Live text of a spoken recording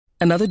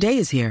Another day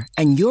is here,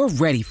 and you're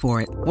ready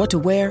for it. What to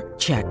wear?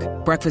 Check.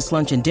 Breakfast,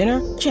 lunch, and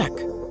dinner? Check.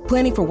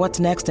 Planning for what's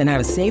next and how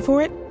to save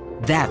for it?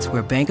 That's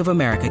where Bank of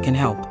America can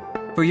help.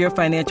 For your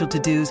financial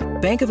to-dos,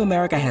 Bank of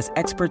America has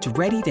experts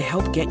ready to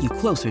help get you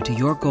closer to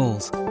your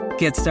goals.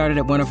 Get started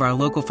at one of our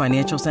local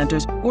financial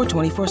centers or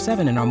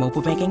 24/7 in our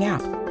mobile banking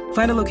app.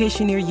 Find a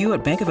location near you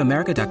at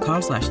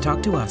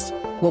bankofamerica.com/talktous.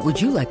 What would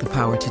you like the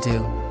power to do?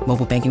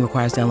 Mobile banking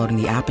requires downloading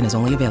the app and is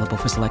only available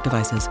for select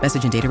devices.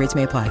 Message and data rates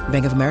may apply.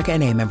 Bank of America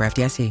N.A., member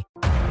FDIC.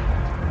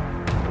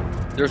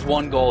 There's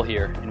one goal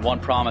here, and one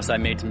promise I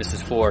made to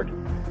Mrs. Ford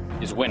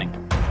is winning.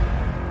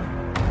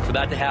 For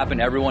that to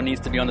happen, everyone needs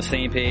to be on the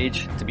same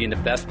page to be in the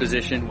best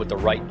position with the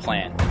right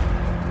plan.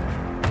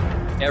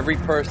 Every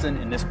person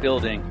in this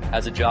building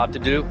has a job to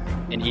do,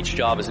 and each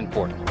job is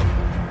important.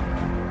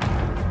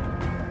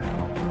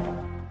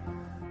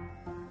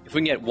 If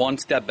we can get one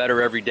step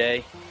better every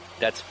day,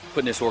 that's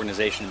putting this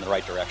organization in the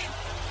right direction.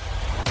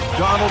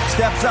 Donald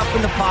steps up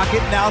in the pocket,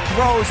 now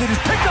throws. It is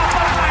picked up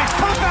by Lions.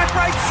 Come back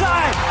right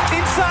side.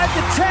 Inside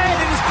the 10.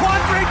 It is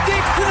Quandre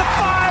Diggs to the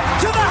 5.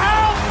 To the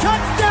house.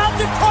 Touchdown,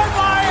 Detroit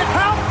Lions.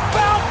 How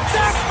about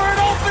Stafford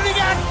opening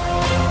it?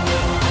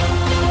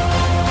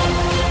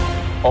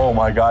 Oh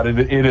my God,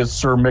 it is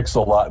Sir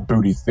Mix-a-Lot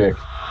booty thick.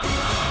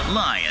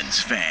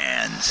 Lions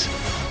fans,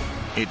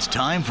 it's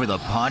time for the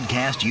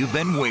podcast you've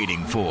been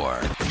waiting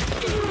for.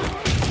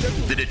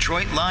 The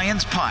Detroit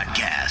Lions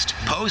Podcast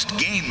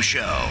post-game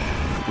show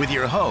with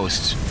your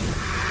hosts,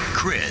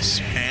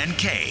 Chris and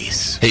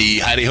Case. Hey,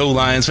 howdy-ho,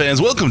 Lions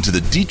fans. Welcome to the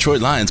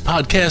Detroit Lions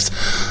Podcast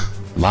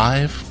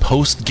live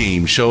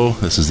post-game show.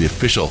 This is the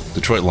official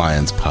Detroit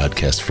Lions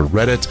podcast for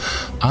Reddit.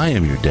 I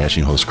am your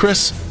dashing host,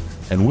 Chris,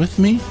 and with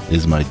me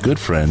is my good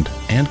friend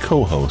and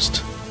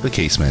co-host, the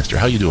Case Master.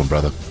 How you doing,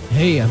 brother?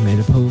 Hey, I made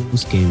a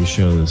post-game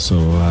show, so,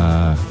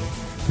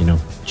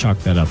 chalk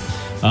that up.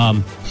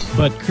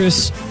 But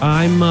Chris,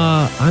 I'm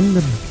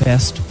the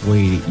best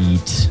way to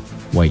eat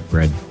white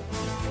bread.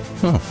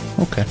 Oh,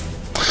 okay.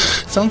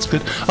 Sounds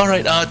good. All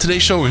right,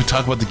 today's show, we're going to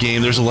talk about the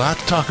game. There's a lot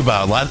to talk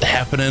about, a lot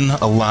happening,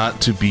 a lot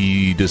to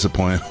be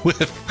disappointed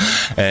with.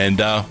 And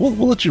we'll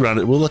let you run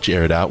it. We'll let you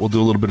air it out. We'll do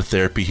a little bit of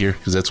therapy here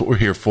because that's what we're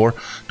here for.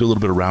 Do a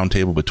little bit of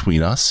roundtable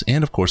between us.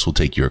 And, of course, we'll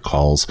take your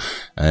calls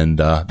and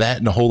that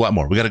and a whole lot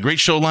more. We got a great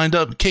show lined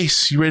up.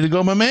 Case, you ready to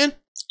go, my man?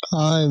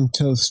 I'm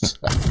toast.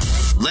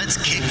 Let's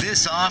kick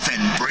this off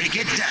and break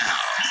it down.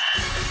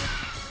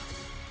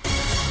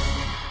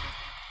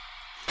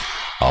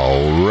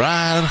 All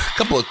right, a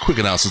couple of quick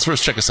announcements.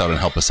 First, check us out and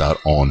help us out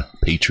on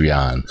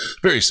Patreon.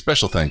 Very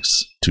special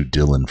thanks to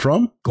Dylan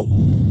from Go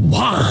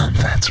On.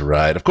 That's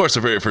right. Of course,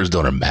 our very first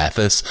donor,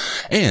 Mathis,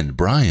 and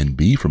Brian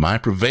B. from I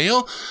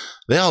Prevail.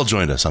 They all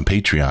joined us on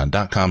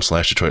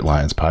patreon.com/Detroit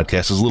Lions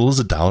podcast. As little as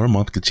 $1 a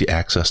month gets you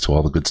access to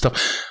all the good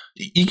stuff.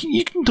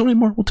 You can donate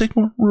more. We'll take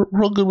more. We're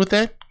real good with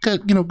that.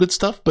 Got, good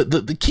stuff. But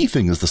the key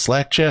thing is the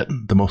Slack chat,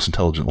 the most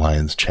intelligent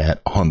Lions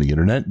chat on the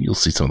internet. You'll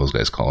see some of those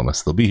guys calling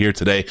us. They'll be here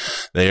today.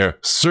 They are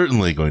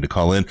certainly going to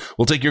call in.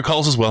 We'll take your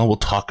calls as well. We'll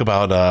talk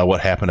about what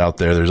happened out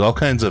there. There's all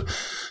kinds of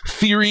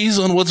theories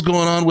on what's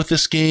going on with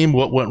this game,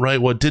 what went right,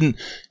 what didn't,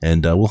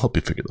 and we'll help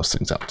you figure those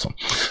things out. So,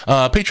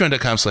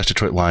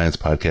 patreon.com/Detroit Lions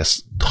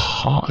podcast.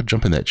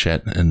 Jump in that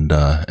chat and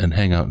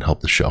hang out and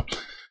help the show.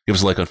 Give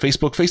us a like on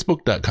Facebook,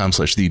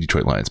 facebook.com/The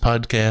Detroit Lions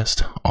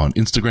Podcast. On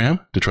Instagram,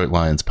 Detroit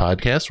Lions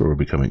Podcast, where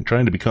we're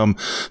trying to become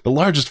the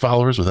largest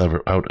followers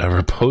without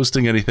ever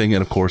posting anything.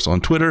 And, of course, on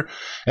Twitter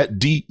at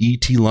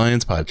DET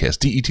Lions Podcast.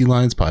 DET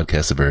Lions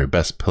Podcast, the very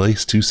best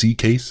place to see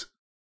Case.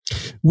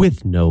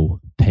 With no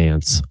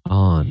pants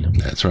on.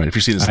 That's right. If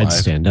you're seeing this live. I'd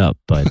stand up,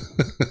 but...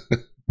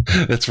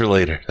 That's for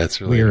later.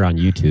 We're on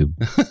YouTube.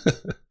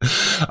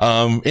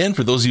 And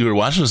for those of you who are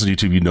watching us on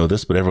YouTube, you know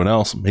this, but everyone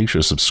else, make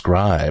sure to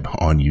subscribe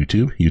on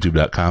YouTube,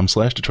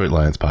 youtube.com/Detroit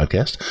Lions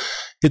Podcast.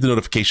 Hit the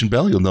notification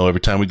bell. You'll know every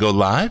time we go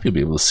live. You'll be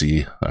able to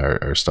see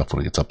our stuff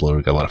when it gets uploaded.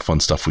 We've got a lot of fun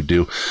stuff we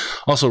do.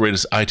 Also, rate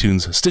us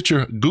iTunes,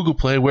 Stitcher, Google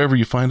Play, wherever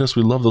you find us.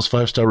 We love those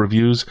 5-star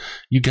reviews.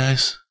 You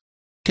guys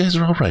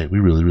are all right. We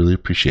really, really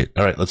appreciate it.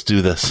 All right, let's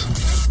do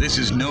this. This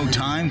is no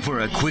time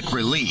for a quick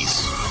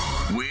release.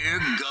 We're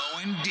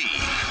going deep.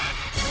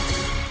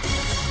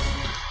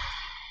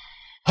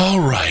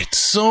 All right,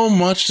 so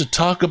much to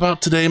talk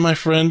about today, my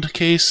friend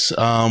Case.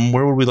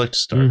 Where would we like to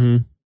start?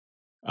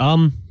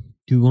 Mm-hmm.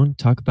 Do you want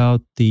to talk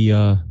about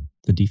the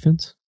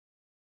defense?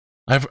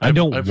 I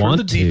don't want heard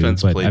the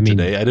defense to, played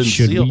today. I didn't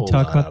see a whole lot. Should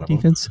we talk about the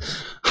defense?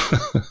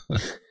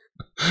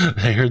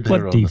 I heard they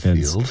were on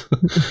defense?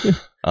 The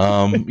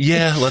field.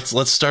 Yeah,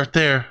 let's start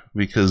there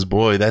because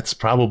boy, that's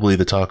probably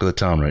the talk of the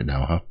town right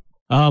now, huh?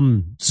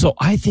 So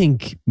I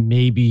think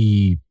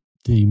maybe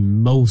the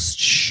most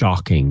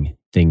shocking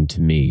thing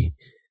to me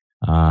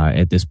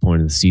at this point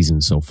of the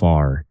season so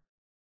far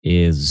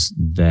is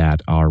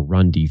that our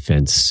run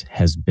defense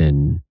has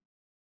been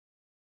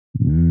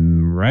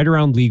right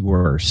around league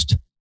worst.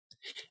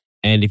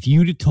 And if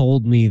you'd have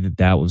told me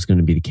that was going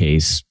to be the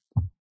case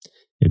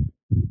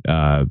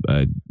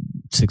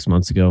 6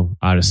 months ago,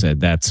 I'd have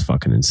said that's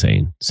fucking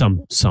insane.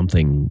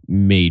 Something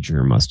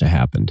major must have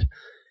happened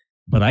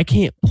but I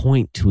can't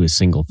point to a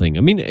single thing.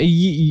 I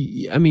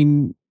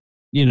mean,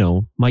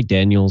 Mike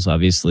Daniels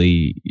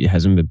obviously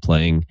hasn't been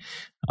playing.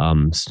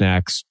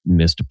 Snacks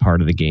missed a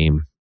part of the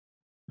game.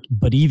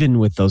 But even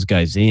with those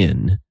guys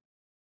in,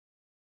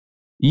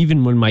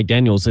 even when Mike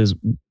Daniels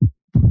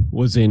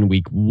was in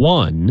week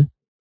 1,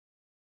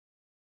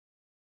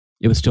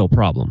 it was still a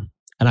problem.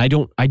 And I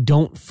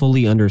don't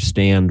fully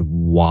understand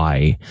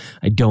why.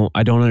 I don't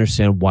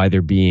understand why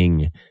they're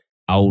being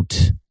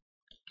out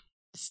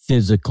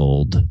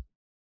physicaled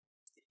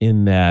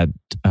in that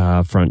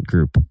front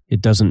group.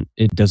 It doesn't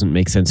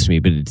make sense to me,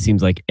 but it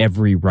seems like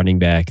every running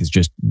back is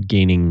just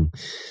gaining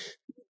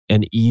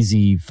an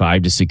easy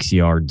 5 to 6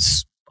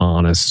 yards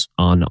on us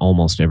on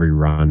almost every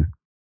run.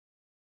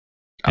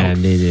 And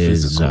it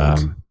is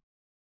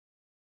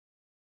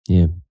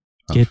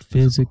get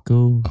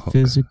physical.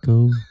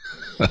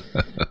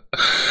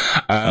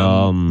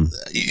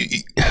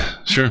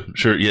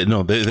 Sure. Yeah,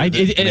 no.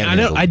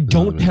 I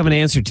don't have an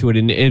answer to it.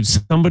 And if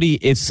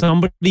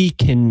somebody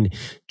can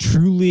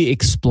truly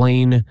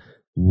explain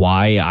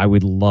why, I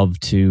would love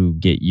to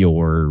get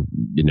your,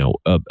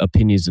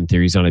 opinions and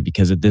theories on it,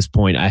 because at this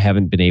point I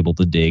haven't been able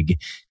to dig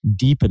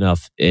deep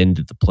enough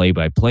into the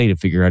play-by-play to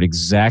figure out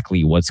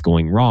exactly what's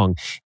going wrong.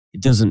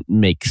 It doesn't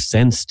make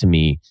sense to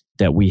me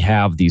that we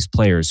have these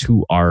players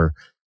who are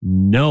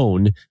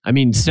known. I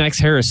mean, Snacks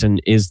Harrison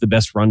is the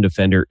best run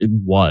defender. It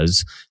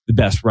was the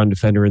best run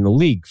defender in the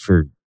league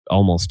for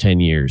almost 10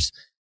 years.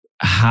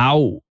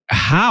 How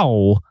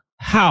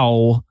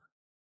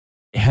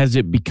has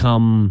it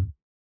become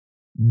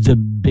the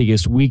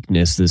biggest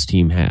weakness this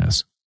team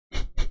has?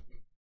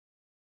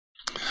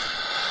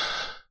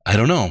 I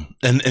don't know.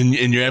 And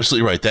you're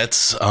absolutely right.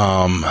 That's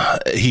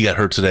he got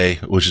hurt today,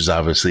 which is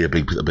obviously a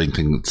big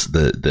thing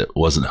that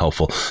wasn't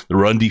helpful. The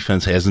run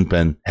defense hasn't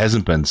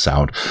been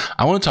sound.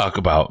 I want to talk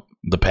about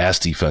the pass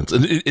defense.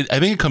 And I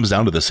think it comes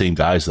down to the same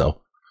guys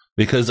though,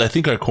 because I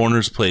think our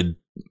corners played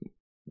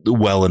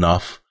well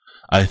enough.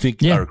 I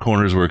think our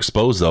corners were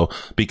exposed though,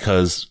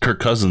 because Kirk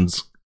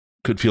Cousins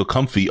could feel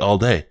comfy all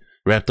day,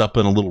 wrapped up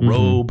in a little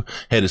robe,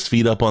 had his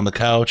feet up on the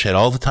couch, had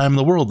all the time in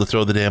the world to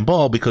throw the damn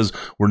ball because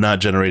we're not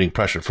generating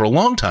pressure. For a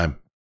long time,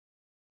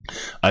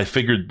 I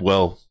figured,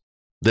 well,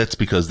 that's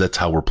because that's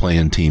how we're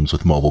playing teams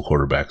with mobile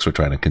quarterbacks. We're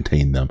trying to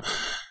contain them.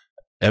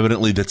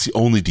 Evidently, that's the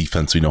only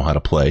defense we know how to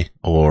play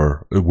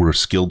or we're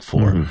skilled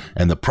for.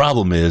 And the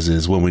problem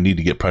is when we need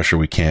to get pressure,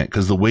 we can't,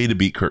 because the way to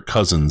beat Kirk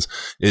Cousins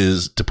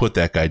is to put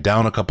that guy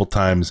down a couple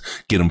times,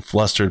 get him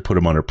flustered, put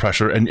him under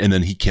pressure, and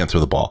then he can't throw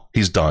the ball.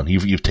 He's done.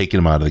 You've taken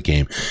him out of the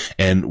game.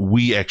 And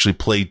we actually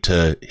played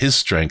to his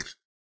strength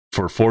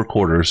for 4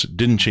 quarters,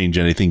 didn't change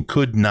anything,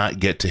 could not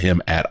get to him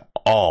at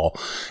all.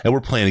 And we're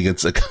playing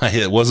against a guy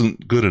that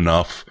wasn't good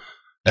enough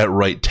at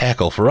right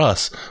tackle for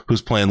us,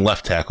 who's playing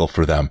left tackle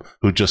for them,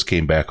 who just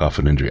came back off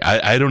an injury.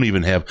 I don't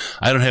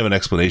have an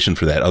explanation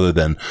for that other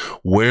than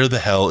where the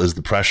hell is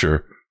the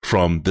pressure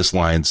from this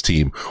Lions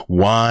team?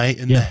 Why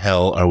in the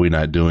hell are we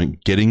not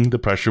getting the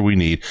pressure we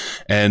need?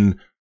 And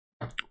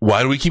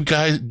why do we keep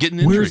guys getting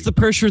injured? Where's the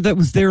pressure that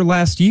was there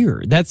last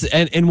year?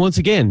 And once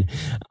again,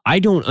 I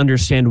don't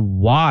understand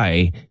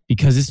why,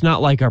 because it's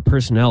not like our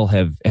personnel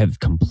have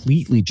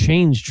completely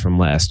changed from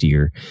last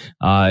year.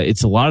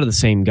 It's a lot of the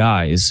same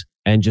guys,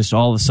 and just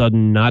all of a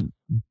sudden not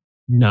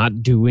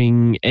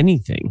doing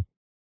anything.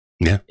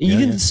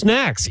 Even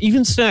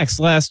Snacks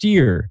last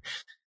year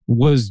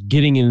was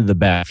getting into the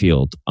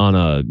backfield on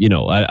a,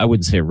 I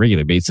wouldn't say a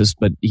regular basis,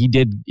 but he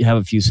did have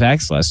a few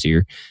sacks last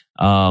year.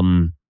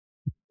 I've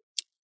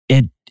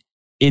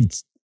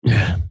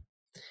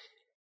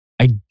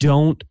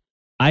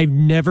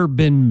never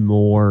been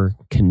more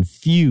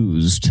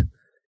confused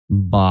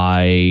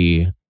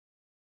by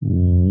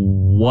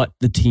what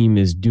the team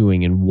is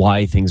doing and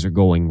why things are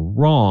going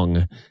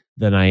wrong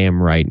than I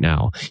am right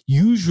now.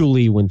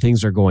 Usually when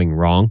things are going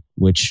wrong,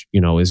 which,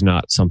 is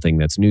not something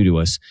that's new to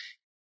us,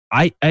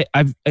 I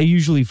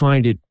usually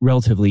find it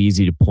relatively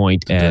easy to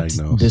point at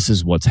this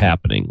is what's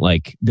happening.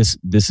 Like this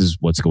is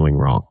what's going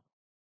wrong.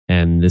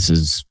 And this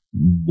is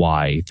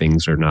why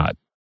things are not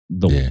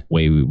the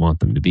way we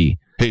want them to be.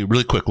 Hey,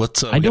 really quick,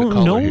 let's. I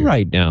don't know here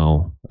right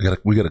now.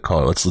 We got a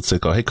caller. Let's say,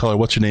 hey caller,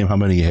 what's your name? How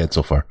many you had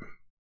so far?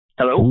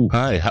 Hello. Ooh.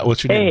 Hi.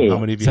 What's your name? How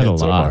many have you had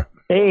so far?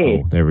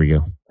 Hey. Oh, there we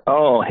go.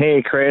 Oh,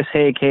 hey Chris.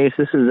 Hey Case.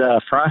 This is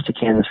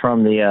Frostykins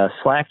from the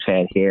Slack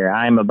chat here.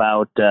 I'm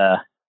about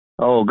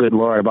good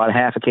Lord, about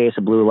half a case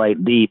of Blue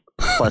Light Deep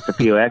plus a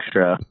few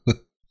extra.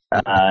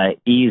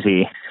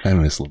 Easy. I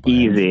miss LeBron.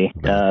 Easy.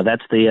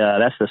 That's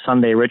the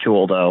Sunday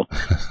ritual though.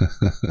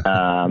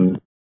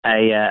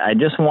 I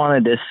just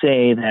wanted to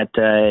say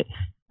that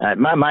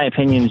my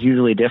opinions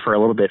usually differ a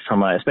little bit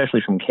from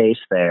especially from Case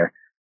there.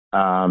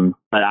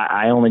 But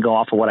I only go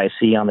off of what I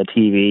see on the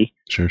TV.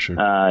 Sure.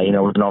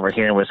 Living over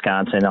here in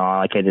Wisconsin,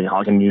 all I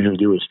can usually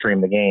do is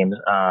stream the games.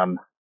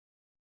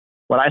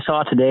 What I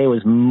saw today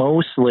was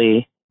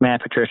mostly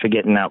Matt Patricia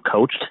getting out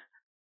coached.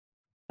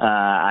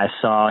 I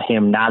saw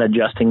him not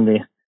adjusting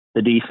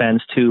the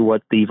defense to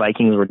what the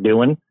Vikings were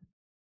doing.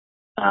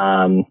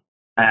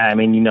 I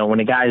mean, when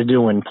a guy's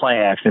doing play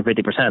action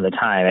 50% of the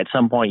time, at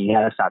some point you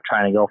got to stop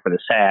trying to go for the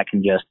sack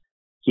and just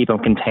keep them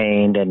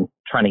contained and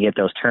trying to get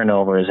those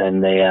turnovers.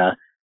 And they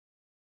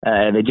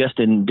just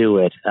didn't do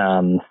it.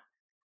 As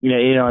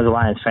a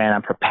Lions fan,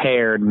 I'm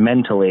prepared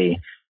mentally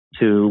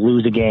to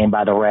lose a game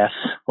by the refs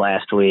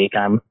last week.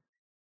 I'm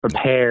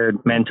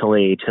prepared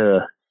mentally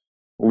to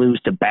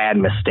lose to bad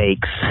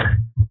mistakes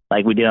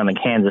like we did on the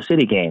Kansas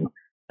City game.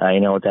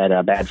 With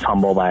that bad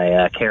fumble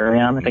by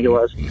Carrion, I think it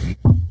was.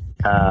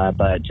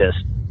 But just,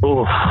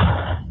 oof.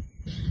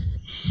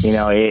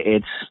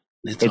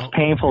 It's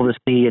painful to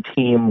see a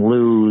team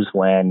lose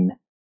when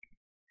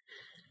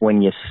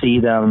you see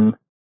them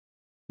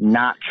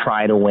not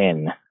try to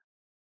win.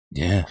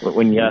 Yeah.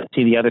 When you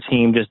see the other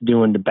team just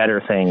doing the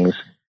better things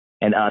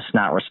and us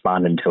not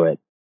responding to it.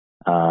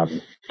 So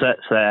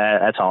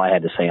that's all I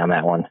had to say on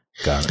that one.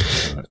 Got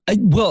it.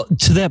 Well,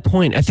 to that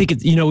point, I think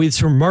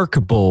it's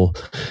remarkable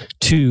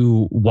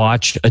to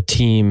watch a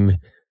team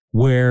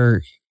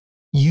where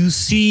you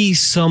see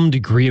some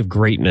degree of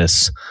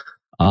greatness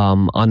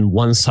on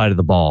one side of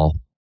the ball.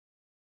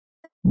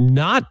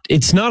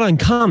 It's not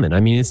uncommon. I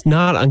mean, it's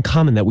not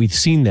uncommon that we've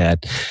seen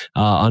that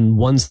on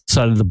one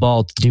side of the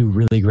ball to do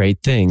really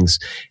great things,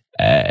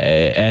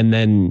 and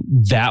then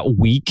that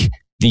week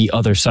the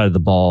other side of the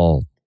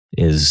ball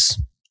is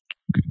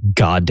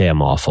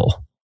goddamn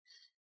awful.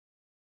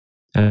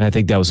 And I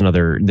think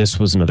this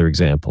was another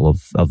example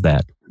of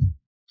that.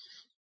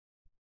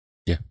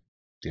 Yeah.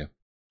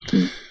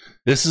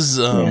 This is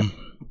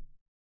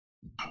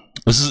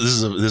this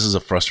is a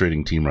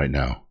frustrating team right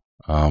now.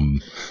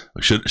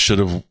 Should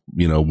have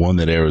won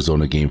that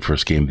Arizona game,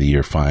 first game of the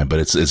year, fine. But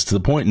it's to the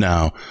point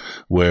now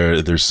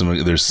where there's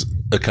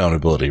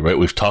accountability, right?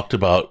 We've talked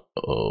about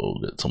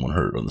got someone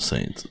hurt on the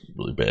Saints,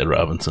 really bad,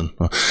 Robinson.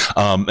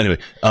 Anyway,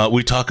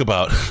 we talk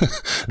about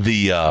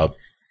the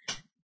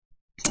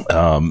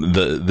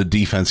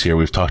defense here.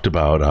 We've talked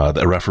about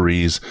the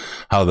referees,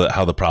 how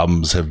the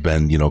problems have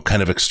been,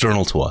 kind of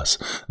external to us.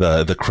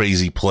 The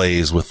crazy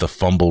plays with the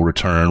fumble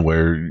return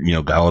where,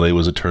 Galladay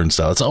was a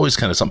turnstile. It's always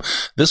kind of something.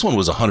 This one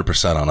was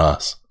 100% on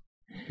us.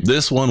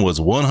 This one was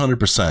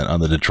 100% on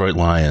the Detroit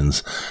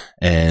Lions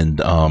and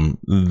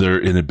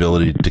their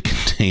inability to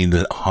contain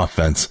the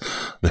offense,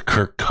 the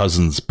Kirk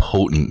Cousins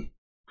potent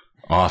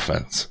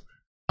offense.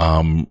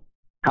 How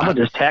about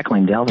just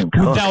tackling Dalvin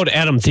Cook? Without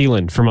Adam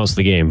Thielen for most of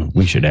the game,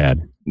 we should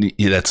add.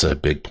 Yeah, that's a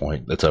big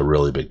point. That's a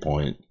really big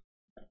point.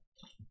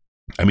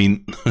 I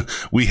mean,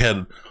 we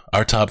had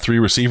our top three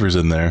receivers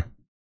in there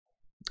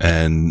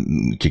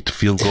and kicked a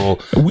field goal.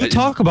 We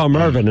talk about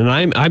Marvin, and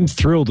I'm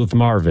thrilled with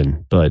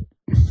Marvin, but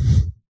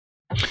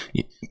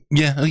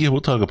yeah,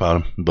 we'll talk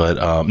about him.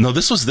 But no,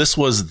 this was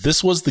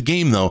the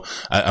game though.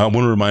 I want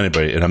to remind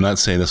everybody, and I'm not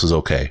saying this was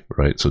okay,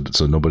 right? So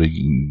nobody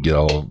can get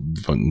all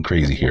fucking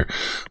crazy here.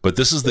 But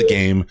this is the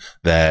game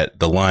that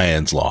the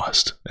Lions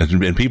lost,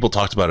 and people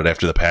talked about it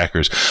after the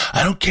Packers.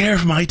 I don't care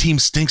if my team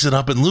stinks it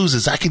up and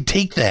loses. I can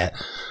take that,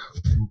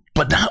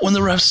 but not when the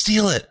refs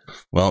steal it.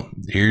 Well,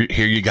 here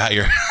you got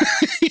your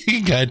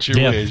you got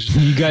your wish.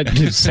 You got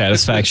your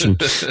satisfaction.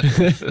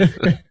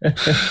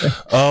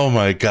 Oh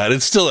my God,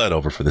 it's still not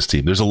over for this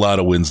team. There's a lot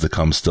of wins to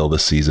come still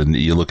this season.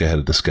 You look ahead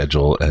at the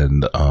schedule,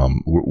 and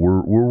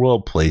we're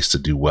well placed to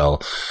do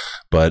well,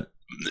 but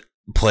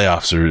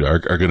playoffs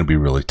are going to be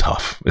really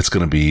tough. It's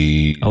going to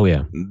be oh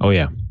yeah.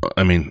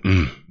 I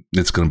mean,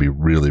 it's going to be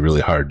really, really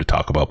hard to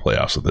talk about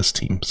playoffs with this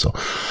team. So,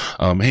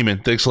 hey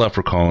man, thanks a lot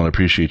for calling. I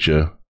appreciate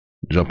you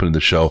jumping into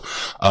the show.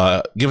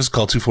 Give us a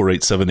call,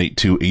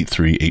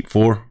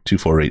 248-782-8384,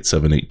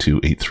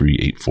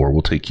 248-782-8384.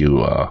 We'll take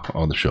you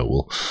on the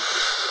show.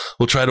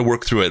 We'll try to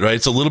work through it, right?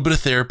 It's a little bit of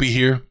therapy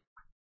here.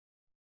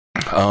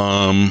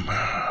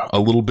 A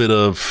little bit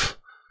of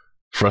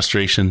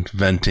frustration,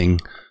 venting,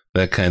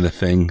 that kind of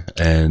thing.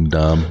 And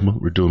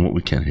we're doing what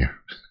we can here.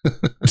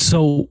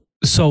 So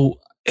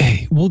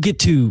hey, we'll get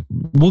to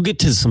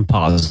some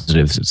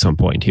positives at some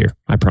point here.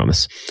 I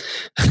promise,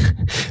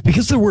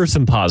 because there were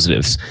some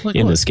positives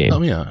in this game.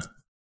 Oh yeah,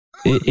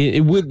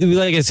 it would,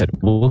 like I said,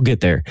 we'll get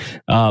there.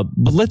 But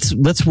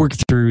let's work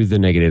through the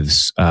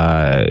negatives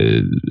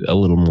a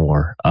little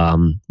more.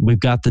 We've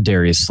got the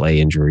Darius Slay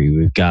injury.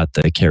 We've got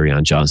the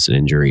Kerryon Johnson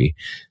injury.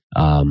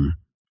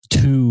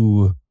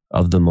 Two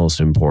of the most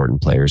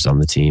important players on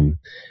the team.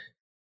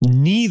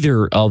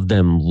 Neither of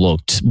them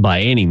looked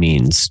by any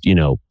means,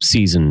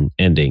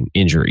 season-ending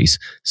injuries.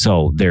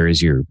 So there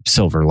is your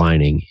silver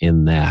lining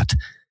in that.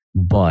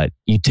 But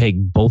you take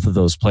both of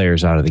those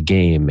players out of the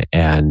game,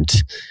 and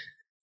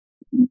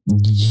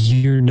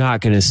you're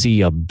not going to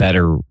see a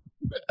better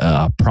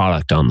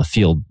product on the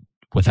field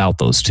without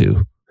those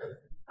two.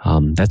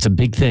 That's a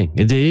big thing.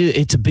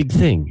 It's a big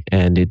thing,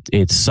 and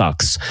it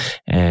sucks.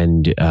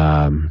 And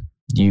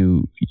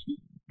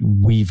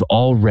we've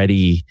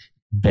already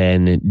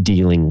been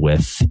dealing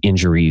with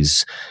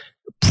injuries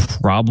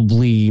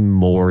probably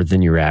more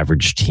than your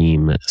average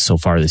team so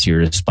far this year,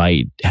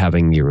 despite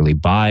having the early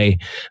bye.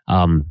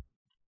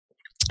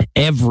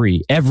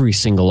 Every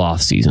single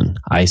off season,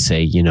 I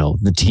say,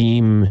 the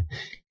team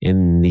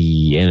in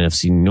the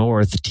NFC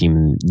North,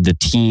 the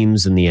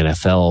teams in the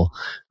NFL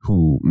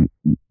who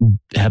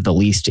have the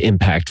least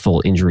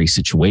impactful injury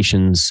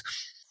situations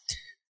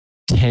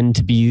tend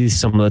to be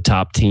some of the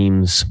top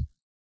teams.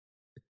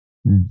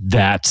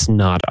 That's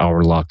not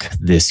our luck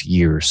this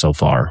year so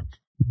far.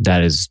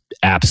 That is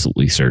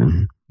absolutely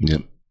certain.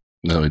 Yep.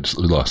 No, we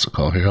lost the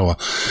call here. Oh, well.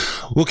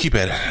 We'll keep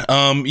at it.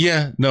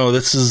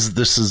 This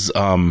is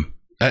I'm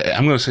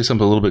going to say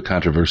something a little bit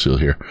controversial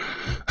here.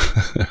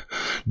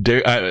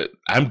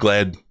 I'm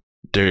glad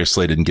Darius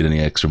Slay didn't get any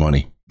extra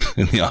money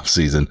in the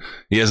offseason.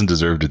 He hasn't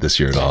deserved it this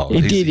year at all.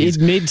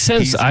 It made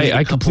sense.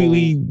 I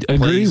completely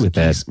agree with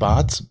that.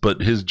 Spots,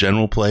 but his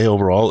general play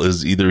overall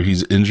is either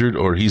he's injured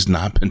or he's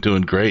not been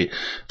doing great.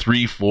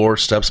 3-4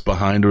 steps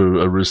behind a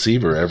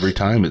receiver every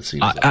time, it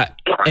seems.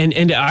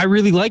 And I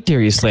really like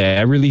Darius Slay.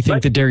 I really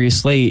think that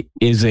Darius Slay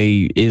is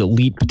a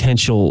elite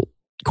potential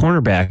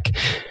cornerback.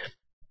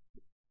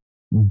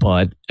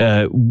 But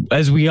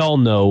as we all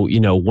know,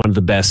 one of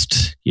the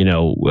best,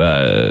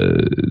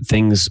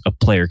 things a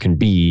player can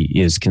be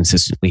is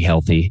consistently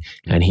healthy,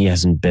 and he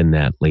hasn't been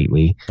that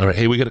lately. All right.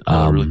 Hey, we got a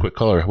caller, really quick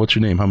caller. What's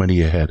your name? How many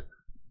you had?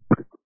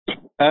 It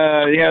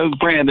was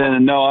Brandon,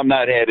 and no, I'm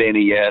not had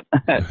any yet.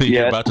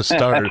 You're about to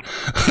start.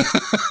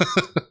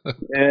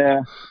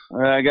 Yeah,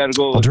 I got to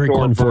go. I'll drink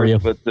one for you.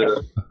 But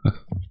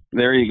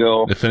there you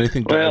go. If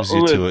anything drives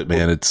you to it,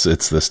 man, it's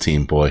this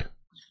team, boy.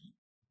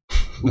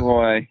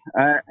 Boy,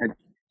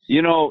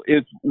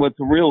 it's what's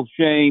a real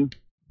shame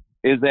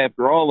is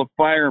after all the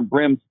fire and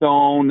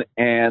brimstone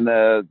and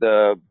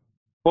the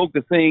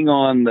focusing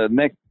on the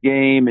next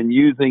game and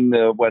using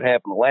what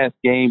happened the last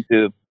game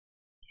to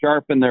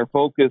sharpen their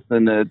focus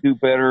and do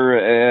better,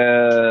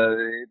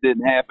 it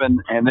didn't happen.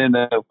 And then,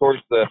 of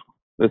course, the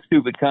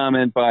stupid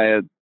comment by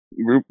a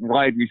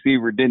wide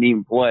receiver didn't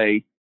even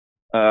play.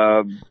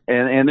 And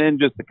then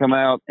just to come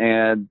out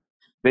and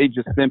they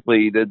just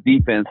simply, the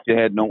defense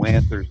had no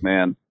answers,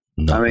 man.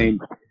 No. I mean,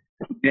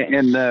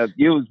 and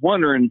you was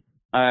wondering,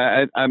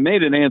 I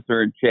made an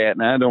answer in chat,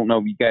 and I don't know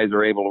if you guys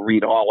are able to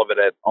read all of it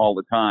all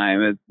the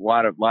time. It's a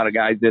lot of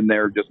guys in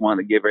there just want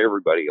to give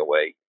everybody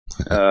away.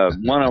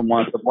 One of them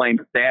wants to blame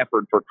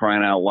Stafford for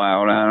crying out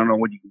loud. I don't know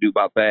what you can do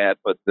about that,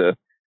 but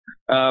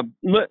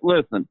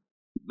listen,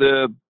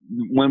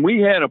 when we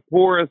had a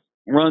porous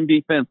run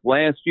defense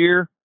last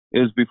year, it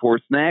was before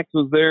Snacks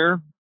was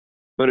there.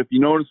 But if you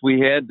notice, we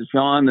had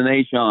Deshaun and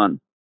Ashawn.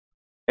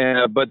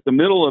 But the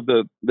middle of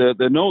the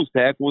nose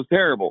tackle was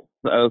terrible.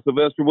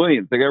 Sylvester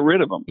Williams, they got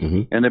rid of him.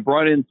 Mm-hmm. And they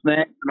brought in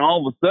Snacks, and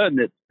all of a sudden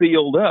it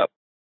sealed up.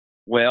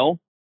 Well,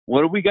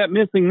 what have we got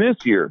missing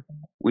this year?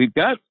 We've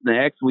got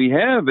Snacks, we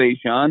have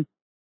Ashawn,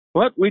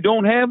 but we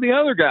don't have the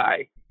other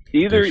guy,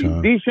 either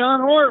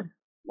Deshaun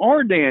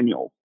or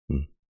Daniel.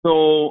 Mm.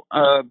 So,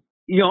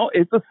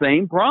 it's the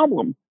same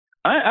problem.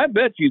 I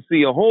bet you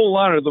see a whole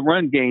lot of the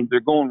run games are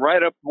going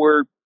right up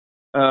where,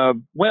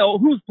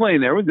 who's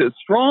playing there? Was it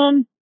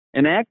Strong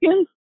and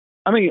Atkins?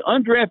 I mean,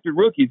 undrafted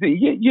rookies.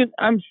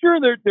 I'm sure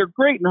they're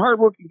great and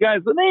hardworking guys,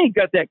 but they ain't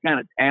got that kind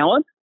of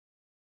talent.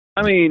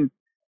 I mean,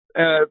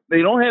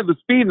 they don't have the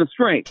speed and the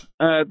strength.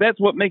 That's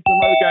what makes them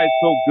other guys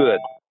so good.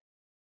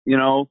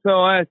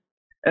 So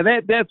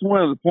that's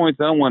one of the points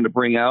I wanted to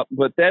bring out,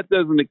 but that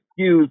doesn't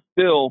excuse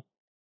still,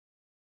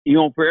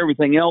 for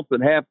everything else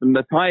that happened.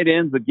 The tight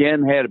ends,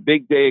 again, had a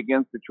big day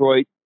against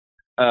Detroit.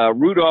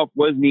 Rudolph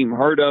wasn't even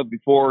heard of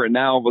before, and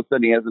now all of a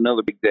sudden he has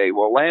another big day.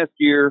 Well, last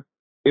year,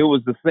 it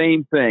was the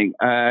same thing.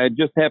 I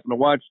just happened to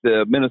watch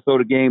the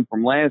Minnesota game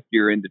from last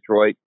year in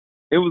Detroit.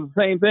 It was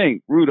the same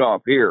thing.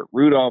 Rudolph here,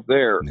 Rudolph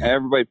there. Yeah.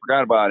 Everybody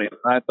forgot about him.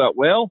 I thought,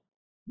 well,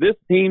 this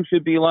team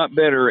should be a lot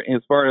better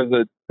as far as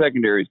the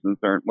secondary is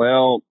concerned.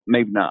 Well,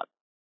 maybe not.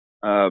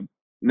 And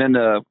then,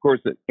 of course,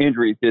 the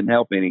injuries didn't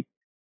help any.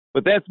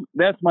 But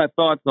that's my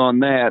thoughts on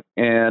that.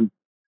 And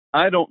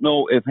I don't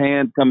know if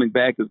Hand coming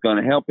back is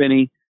going to help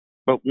any.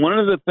 But one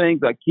of the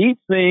things I keep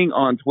seeing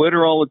on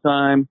Twitter all the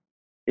time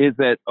is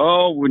that,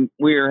 when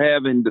we are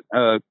having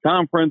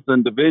conference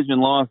and division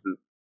losses.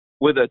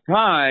 With a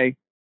tie,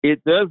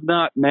 it does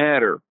not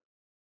matter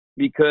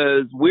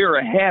because we're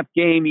a half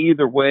game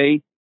either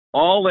way.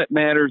 All that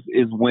matters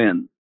is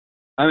wins.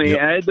 I mean,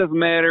 It doesn't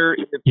matter.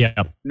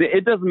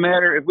 It doesn't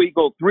matter if we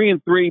go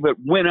 3-3, but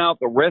win out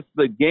the rest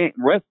of the game,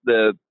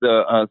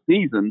 the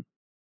season.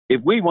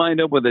 If we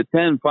wind up with a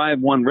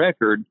 10-5-1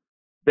 record,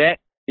 that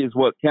is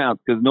what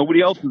counts because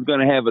nobody else is going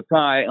to have a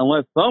tie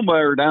unless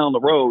somewhere down the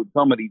road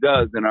somebody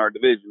does in our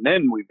division.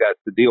 Then we've got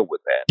to deal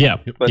with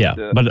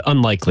that. But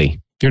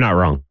unlikely. You're not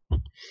wrong.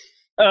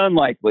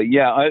 Unlikely,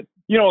 yeah.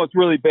 It's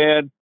really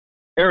bad.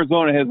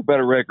 Arizona has a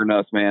better record than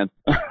us, man.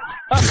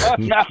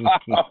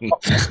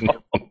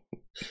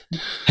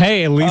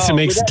 Hey, at least it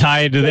makes the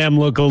tie to them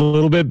look a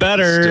little bit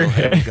better. Still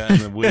haven't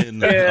gotten a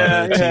win on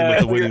a team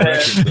with a winning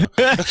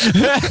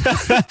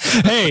record.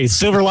 Hey,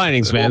 silver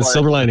linings, man.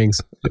 Silver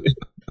linings.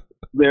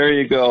 There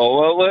you go.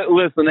 Well,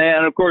 listen,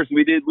 and of course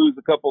we did lose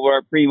a couple of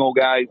our primo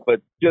guys,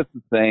 but just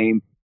the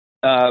same,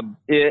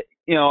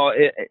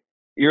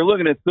 you're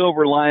looking at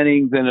silver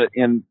linings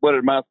and what it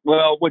amounts.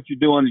 Well, what you're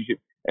doing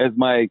is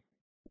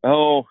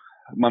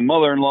my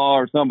mother-in-law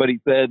or somebody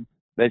said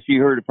that she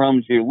heard it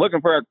from. She was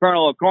looking for a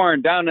kernel of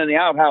corn down in the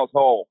outhouse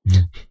hole.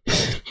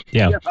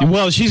 Yeah.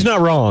 Well, she's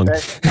not wrong.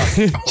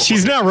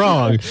 She's not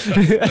wrong.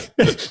 Yeah.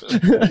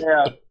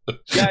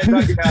 Guys,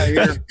 I'll get out of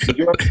here.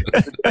 Enjoy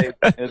the day.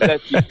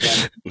 That's you,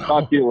 man.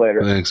 Talk to you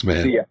later. Thanks,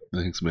 man. See ya.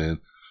 Thanks, man.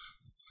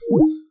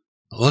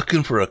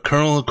 Looking for a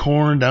kernel of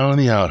corn down in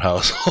the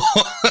outhouse.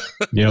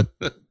 Yep.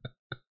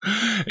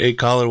 Hey,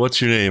 caller,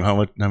 what's your name? How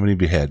many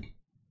have you had?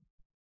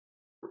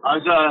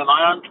 Am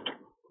I on?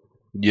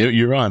 Yeah,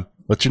 you're on.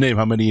 What's your name?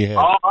 How many you had?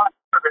 Oh,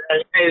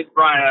 hey, it's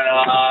Brian.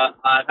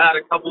 I've had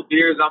a couple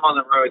beers. I'm on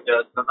the road,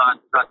 just I'm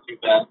not too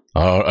bad.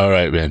 Oh, all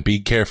right, man.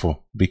 Be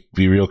careful. Be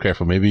real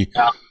careful. Maybe.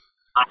 Yeah,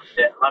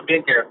 I'm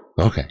being careful.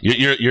 Okay,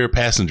 you're a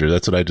passenger.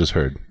 That's what I just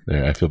heard.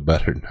 There, I feel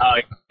better now. Oh,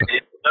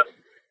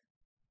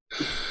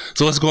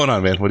 So what's going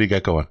on, man? What do you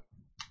got going?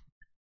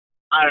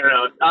 I don't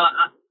know.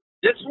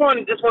 This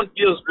one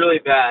feels really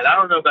bad. I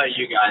don't know about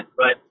you guys,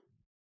 but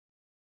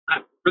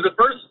for the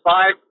first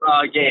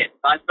 5 games,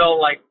 I felt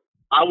like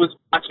I was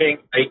watching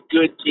a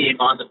good team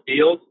on the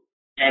field,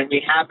 and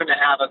we happened to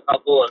have a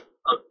couple of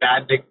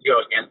bad things go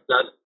against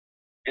us.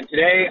 And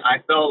today, I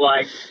felt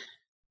like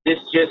this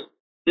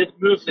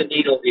moves the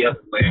needle the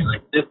other way.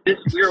 Like this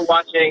we're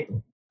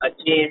watching a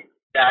team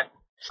that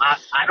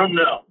I don't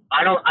know.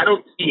 I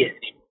don't see it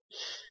anymore.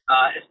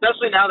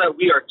 Especially now that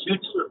we are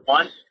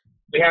 2-1,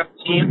 we have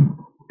a team,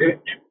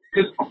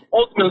 because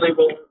ultimately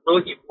what we're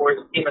looking for is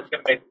a team that's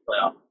going to make the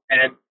playoffs.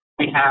 And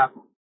we have,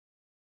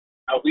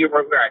 we're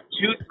at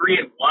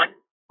 2-3-1.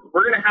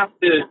 We're going to have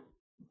to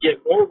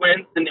get more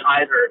wins than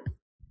either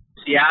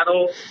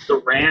Seattle,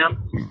 the Rams,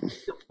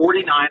 the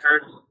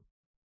 49ers.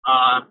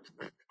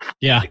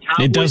 Yeah,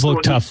 it does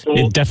look tough.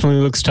 It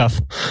definitely looks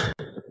tough.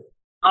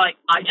 I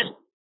just,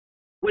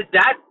 with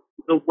that,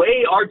 the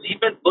way our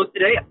defense looked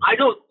today, I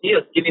don't see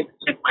us getting to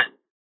 10 wins.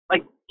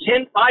 Like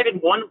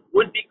 10-5-1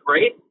 would be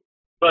great,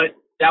 but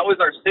that was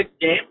our 6th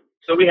game,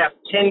 so we have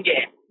 10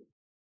 games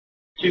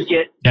to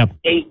get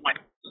 8 wins.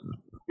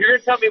 You're going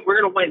to tell me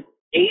we're going to win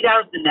 8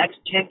 out of the next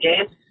 10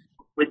 games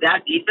with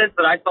that defense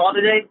that I saw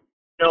today?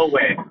 No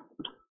way.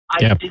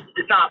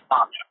 It's not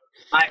possible.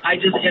 I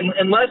just,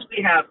 unless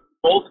we have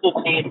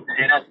multiple teams in the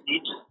NFC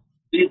just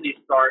completely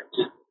start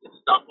to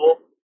stumble,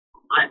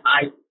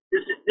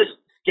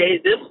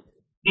 this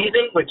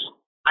season, which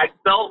I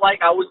felt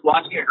like I was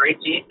watching a great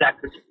team that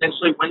could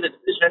potentially win the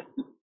division,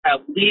 at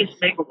least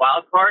make a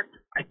wild card.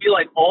 I feel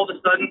like all of a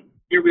sudden,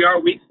 here we are,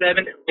 week 7,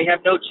 and we have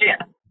no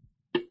chance.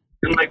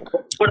 And like,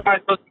 what am I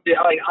supposed to do?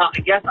 Like, I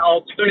guess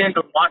I'll tune in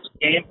to watch the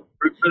game,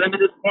 root for them at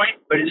this point,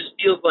 but it just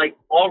feels like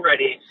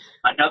already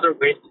another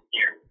wasted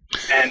year.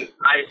 And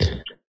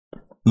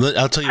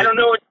I'll tell you. I don't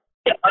know.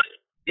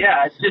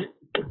 Yeah, it just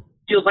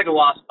feels like a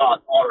lost cause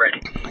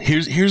already.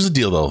 Here's the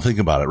deal, though. Think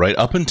about it, right?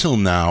 Up until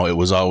now, it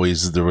was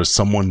always there was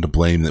someone to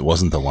blame that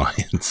wasn't the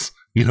Lions.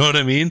 You know what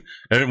I mean?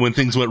 And when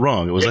things went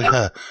wrong, it was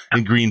like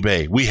in Green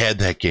Bay, we had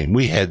that game.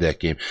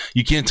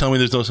 You can't tell me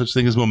there's no such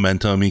thing as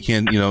momentum. You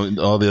can't,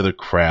 all the other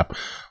crap.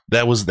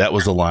 That was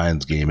the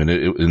Lions game, and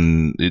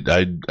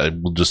I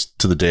will just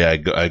to the day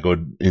I go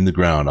in the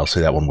ground, I'll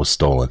say that one was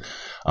stolen.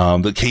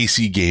 The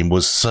KC game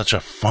was such a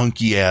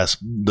funky ass.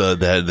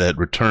 That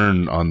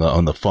return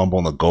on the fumble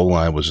on the goal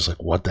line was just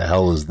like, what the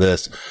hell is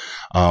this?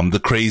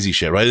 The crazy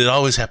shit, right? It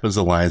always happens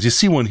to the Lions. You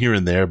see one here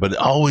and there, but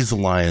always the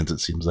Lions, it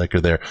seems like,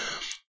 are there.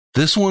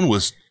 This one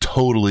was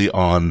totally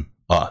on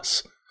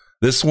us.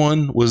 This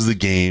one was the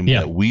game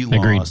that we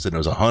lost, and it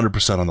was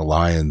 100% on the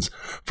Lions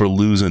for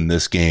losing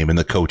this game and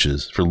the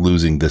coaches for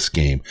losing this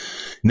game.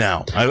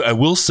 Now, I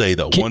will say,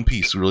 though, one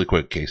piece, really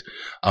quick, Case.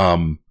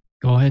 Go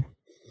ahead.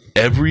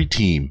 Every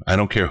team, I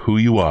don't care who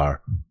you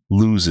are,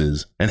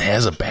 loses and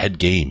has a bad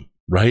game,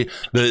 right?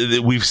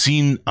 We've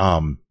seen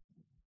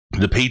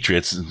the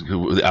Patriots,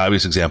 the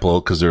obvious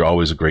example, because they're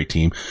always a great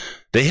team.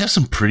 They have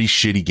some pretty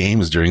shitty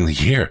games during the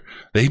year.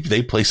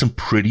 They play some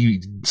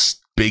pretty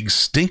big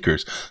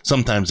stinkers.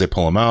 Sometimes they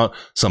pull them out,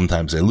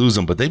 sometimes they lose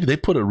them, but they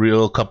put a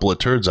real couple of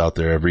turds out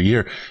there every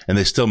year, and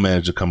they still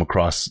manage to come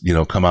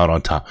out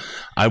on top.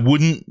 I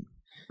wouldn't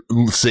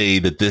say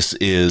that this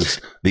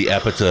is the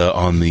epitaph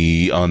on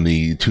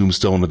the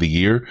tombstone of the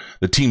year.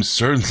 The team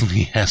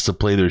certainly has to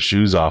play their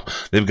shoes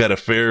off. They've got a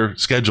fair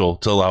schedule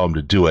to allow them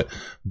to do it,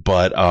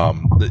 but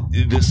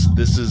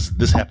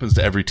this happens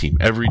to every team.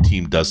 Every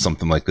team does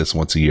something like this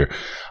once a year.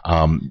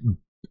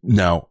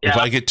 Now, if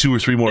I get 2 or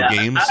 3 more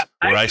games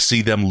where I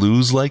see them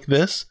lose like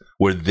this,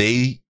 where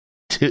they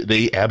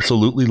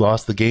absolutely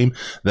lost the game,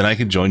 then I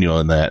can join you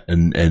on that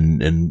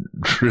and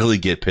really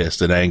get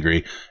pissed and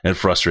angry and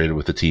frustrated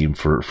with the team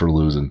for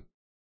losing.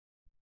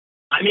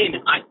 I mean,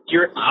 I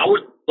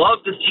would love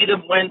to see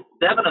them win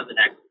 7 of the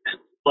next 10,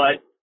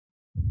 but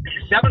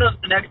 7 of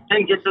the next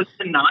 10 gets us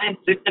to 9,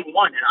 6, and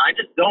 1, and I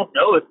just don't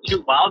know if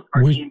 2 wild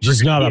card teams. We're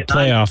just not a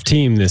playoff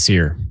team this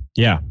year.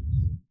 Yeah.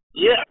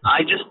 Yeah,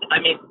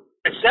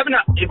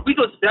 if we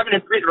go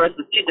 7-3 the rest of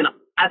the season,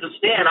 as a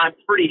fan, I'm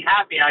pretty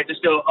happy. I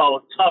just go,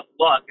 oh, tough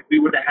luck. If we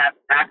would have had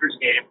the Packers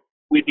game,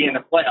 we'd be in the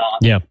playoffs.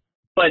 Yeah.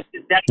 But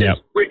that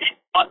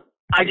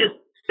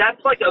that's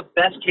like a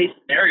best case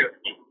scenario to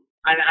me.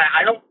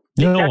 I don't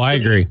think No, I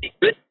agree.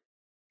 Good.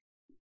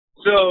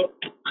 So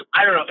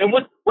I don't know. And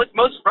what's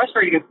most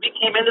frustrating is we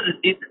came into the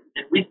season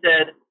and we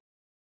said,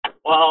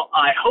 well,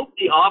 I hope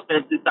the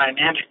offense is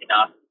dynamic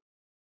enough,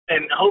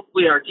 and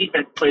hopefully our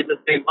defense plays at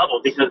the same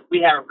level because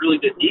we had a really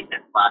good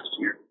defense last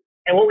year.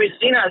 And what we've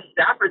seen out of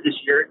Stafford this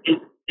year is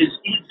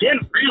he's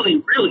been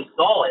really, really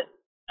solid.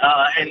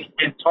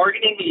 And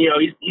targeting,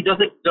 he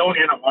doesn't zone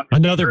in on one.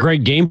 Another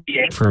great game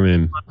from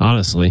him,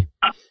 honestly.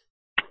 I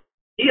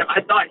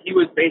thought he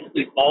was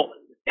basically faultless.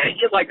 And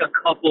he had like a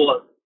couple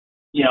of,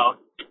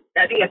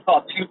 I think I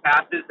saw 2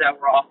 passes that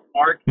were off the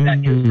mark that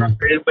he was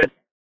frustrated with.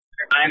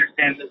 I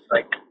understand this,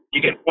 like,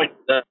 you can point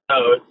to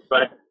those,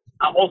 but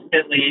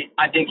ultimately,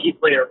 I think he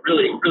played a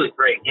really, really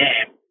great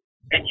game.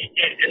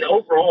 And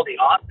overall, the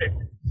offense,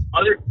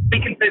 we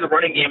can say the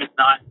running game is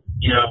not,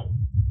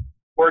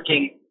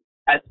 working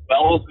as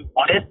well as we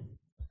wanted,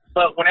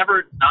 but whenever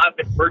it's not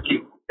been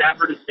working,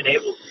 Stafford has been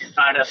able to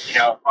kind of,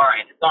 all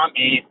right, it's on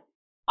me,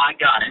 I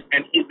got it.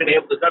 And he's been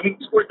able to,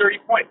 score 30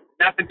 points.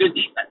 That's a good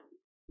defense.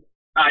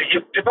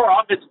 If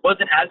our offense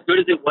wasn't as good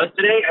as it was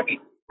today,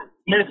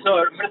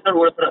 Minnesota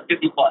would have put up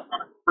 50 plus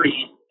on it pretty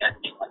easy.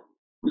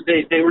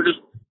 They were just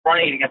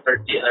running against our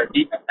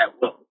defense at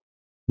will.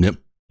 Yep.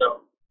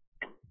 So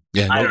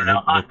yeah, I don't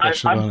know.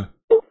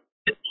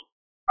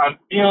 I'm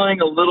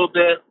feeling a little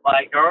bit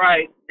like, all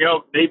right,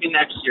 maybe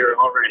next year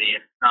already.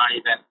 It's not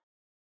even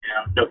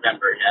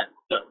November yet.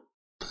 So.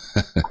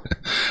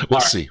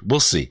 We'll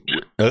see.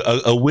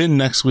 A win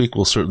next week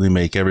will certainly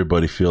make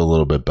everybody feel a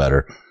little bit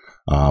better.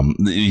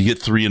 You get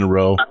 3 in a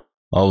row.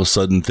 All of a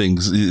sudden,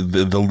 things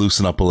they'll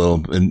loosen up a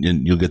little,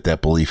 and you'll get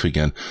that belief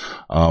again.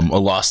 A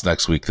loss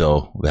next week,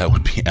 though, that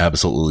would be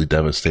absolutely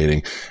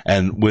devastating.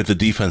 And with a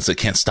defense that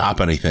can't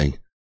stop anything,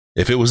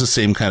 if it was the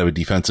same kind of a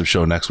defensive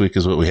show next week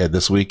as what we had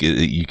this week,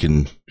 you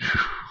can.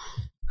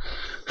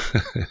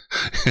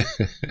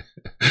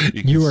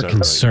 You are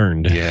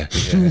concerned. Yeah.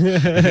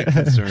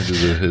 Concerned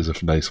is a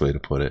nice way to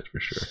put it, for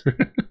sure.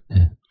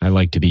 I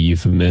like to be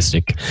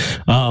euphemistic.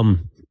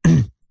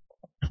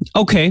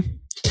 Okay.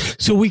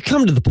 So we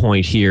come to the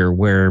point here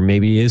where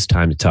maybe it is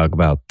time to talk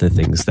about the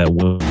things that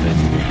went well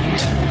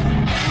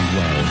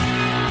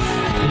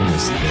in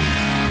this thing.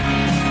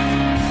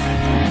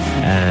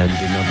 And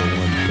the number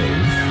one thing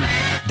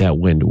that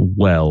went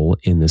well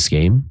in this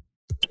game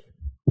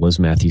was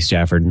Matthew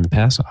Stafford in the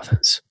pass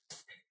offense.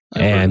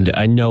 And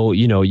I know,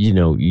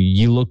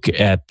 you look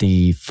at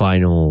the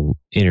final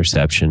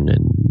interception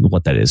and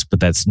what that is, but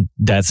that's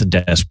a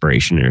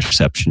desperation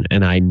interception.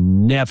 And I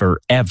never,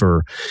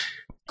 ever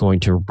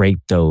going to rate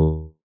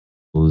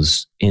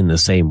those in the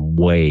same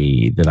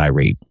way that I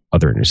rate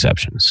other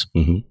interceptions.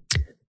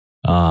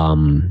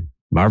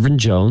 Marvin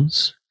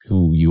Jones,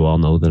 who you all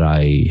know that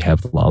I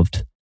have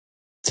loved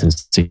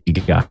since he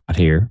got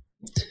here,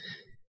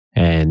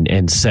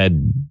 and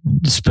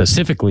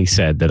specifically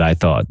said that I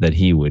thought that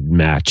he would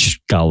match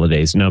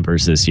Galladay's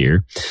numbers this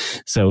year.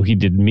 So he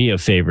did me a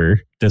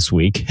favor this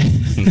week,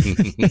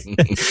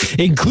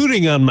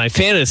 including on my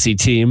fantasy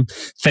team.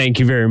 Thank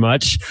you very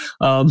much.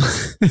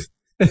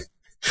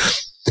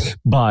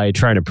 By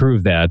trying to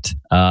prove that.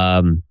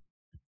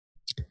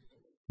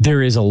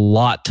 There is a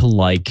lot to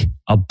like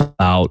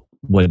about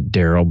what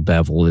Darrell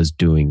Bevell is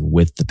doing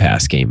with the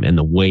pass game and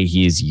the way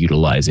he is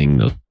utilizing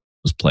those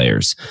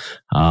players,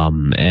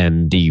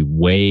 and the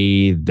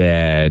way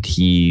that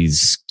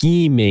he's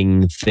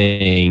scheming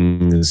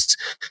things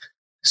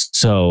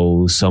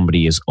so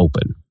somebody is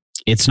open.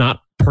 It's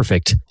not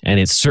perfect, and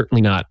it's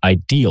certainly not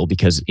ideal,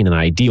 because in an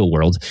ideal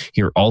world,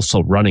 you're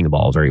also running the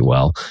ball very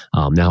well.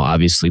 Now,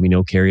 obviously, we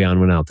know Kerryon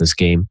went out this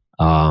game,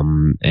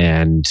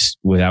 and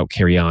without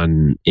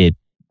Kerryon, it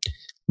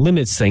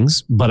limits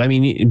things. But I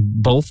mean,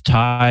 both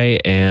Ty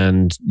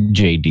and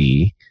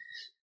JD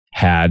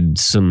had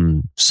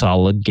some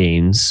solid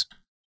gains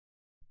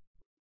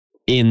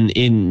in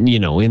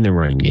the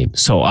running game.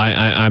 So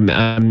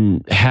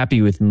I'm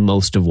happy with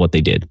most of what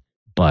they did.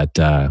 But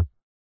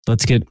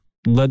let's get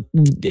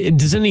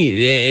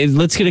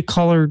a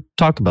caller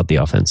talk about the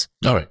offense.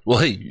 All right. Well,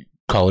 hey,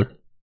 caller,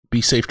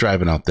 be safe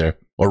driving out there,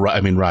 or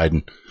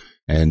riding,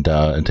 and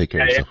take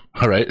care of yourself.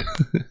 Yeah. All right.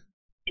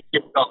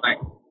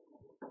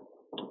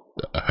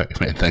 All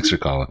right, man. Thanks for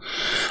calling.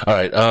 All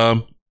right.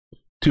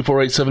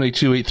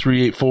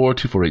 248-782-8384,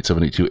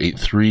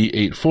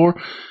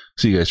 248-782-8384.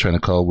 See you guys trying to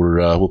call.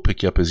 We'll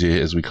pick you up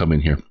as we come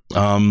in here.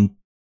 All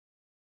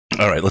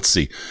right, let's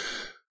see.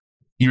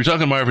 You were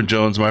talking Marvin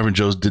Jones. Marvin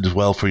Jones did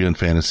well for you in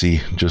fantasy.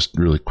 Just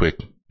really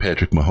quick,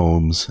 Patrick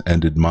Mahomes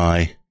ended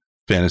my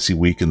fantasy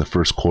week in the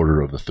first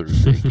quarter of the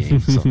Thursday game.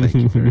 So thank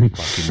you very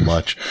fucking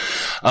much.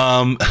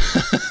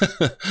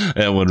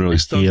 That one really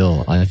stuck.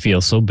 I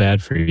feel so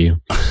bad for you.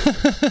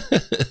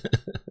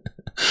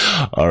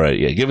 All right,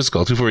 yeah, give us a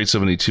call,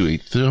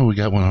 248-782-83. Oh, we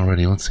got one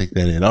already. Let's take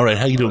that in. All right,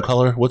 how you doing,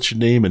 caller? What's your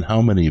name and how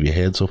many have you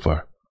had so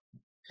far?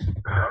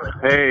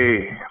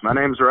 Hey, my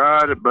name's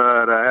Rod,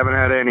 but I haven't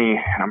had any.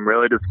 I'm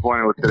really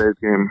disappointed with today's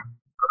game.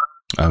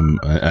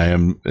 I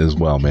am as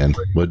well, man.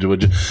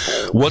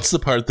 What's the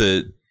part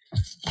that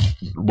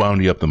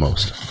wound you up the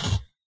most?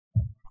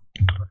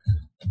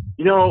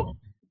 You know,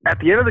 at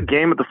the end of the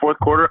game, at the fourth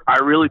quarter, I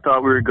really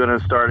thought we were going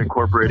to start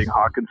incorporating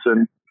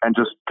Hawkinson and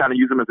just kind of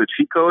use him as a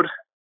cheat code.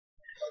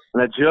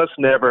 And that just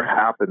never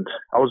happened.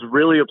 I was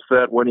really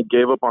upset when he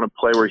gave up on a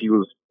play where he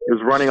was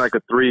running like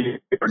a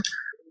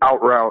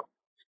 3-out route.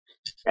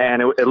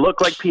 And it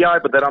looked like PI,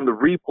 but then on the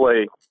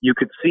replay, you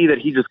could see that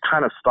he just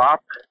kind of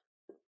stopped.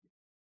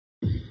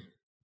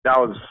 That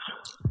was...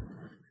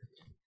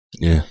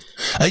 Yeah.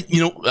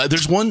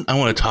 There's one I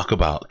want to talk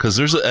about because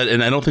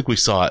and I don't think we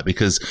saw it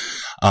because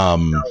we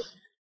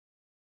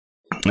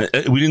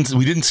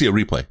didn't see a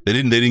replay. They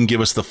didn't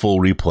give us the full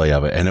replay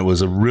of it, and it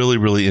was a really,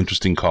 really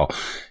interesting call.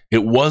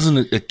 It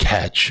wasn't a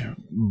catch,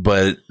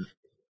 but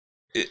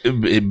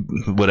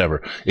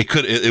whatever.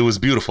 It was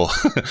beautiful.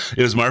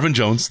 It was Marvin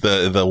Jones,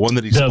 the one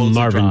that he the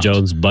Marvin dropped.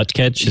 Jones butt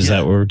catch. Is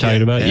that what we're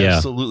talking about? Yeah,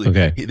 absolutely.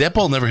 Okay, that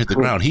ball never hit the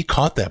ground. He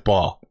caught that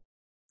ball.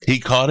 He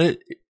caught it.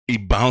 He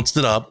bounced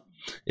it up.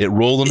 It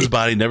rolled on his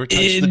body, never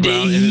touched the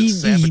ground. He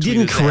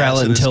didn't corral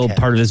it until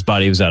part of his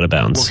body was out of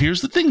bounds. Well,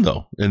 here's the thing,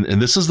 though,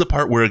 and this is the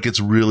part where it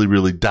gets really,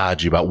 really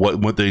dodgy about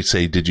what they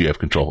say. Did you have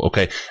control?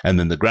 Okay, and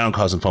then the ground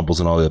causing fumbles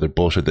and all the other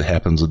bullshit that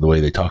happens in the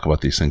way they talk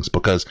about these things.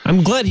 Because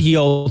I'm glad he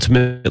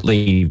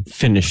ultimately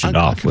finished it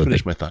off with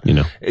it. My thought.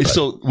 But.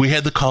 So we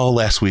had the call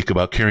last week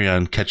about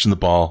Kerryon catching the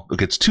ball. It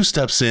gets 2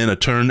 steps in, a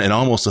turn, and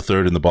almost a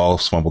third, and the ball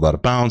is fumbled out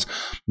of bounds.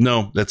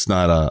 No, that's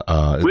not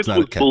it's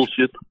not a catch.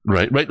 Bullshit.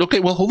 Right. Okay.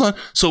 Well, hold on.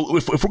 So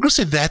if we're going to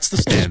say that's the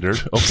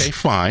standard, okay,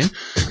 fine.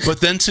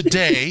 But then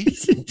today, we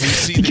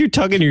see I think you're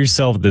talking to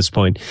yourself at this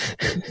point.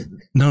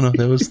 No,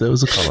 that was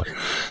a color.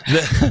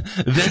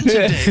 Then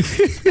today,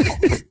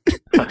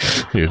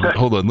 here,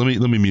 hold on.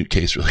 Let me mute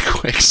Case really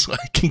quick so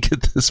I can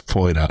get this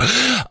point out.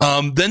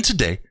 Then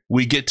today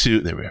we get to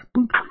there we are.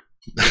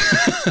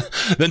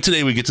 Then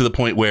today we get to the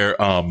point where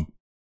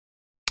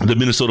the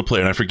Minnesota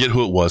player, and I forget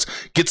who it was,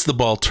 gets the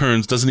ball,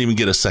 turns, doesn't even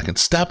get a second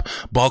step.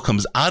 Ball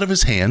comes out of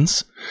his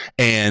hands,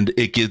 and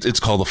it's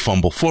called a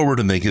fumble forward,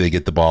 and they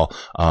get the ball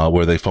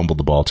where they fumbled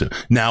the ball to.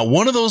 Now,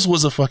 one of those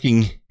was a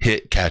fucking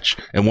hit catch,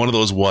 and one of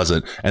those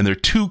wasn't, and they're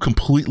two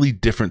completely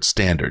different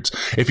standards.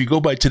 If you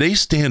go by today's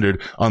standard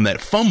on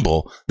that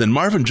fumble, then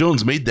Marvin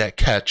Jones made that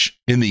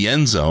catch in the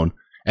end zone,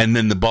 and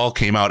then the ball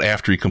came out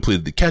after he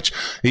completed the catch.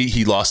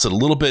 He lost it a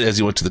little bit as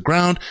he went to the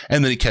ground,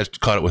 and then he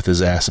caught it with his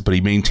ass. But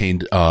he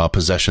maintained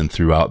possession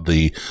throughout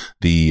the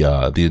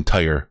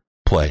entire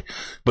play.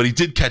 But he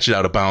did catch it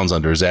out of bounds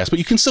under his ass. But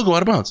you can still go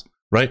out of bounds,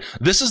 right?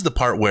 This is the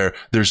part where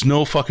there's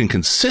no fucking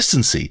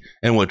consistency,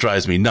 and what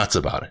drives me nuts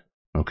about it.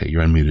 Okay,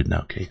 you're unmuted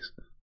now, Case.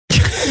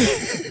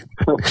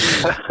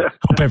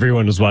 Hope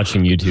everyone was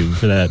watching YouTube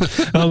for that.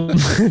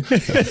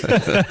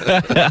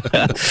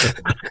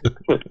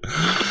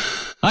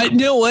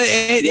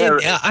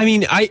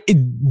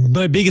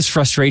 My biggest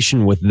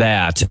frustration with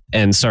that,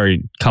 and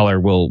sorry, caller,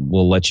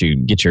 we'll let you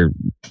get your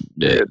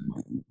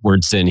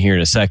words in here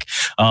in a sec,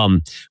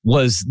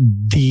 was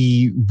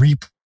the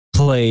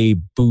replay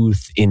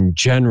booth in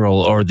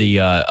general, or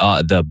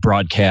the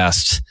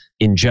broadcast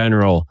in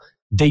general.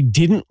 They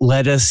didn't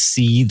let us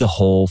see the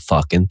whole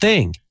fucking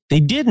thing. They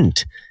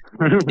didn't.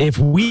 If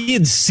we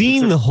had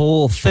seen the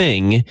whole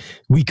thing,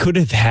 we could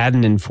have had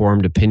an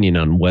informed opinion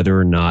on whether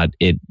or not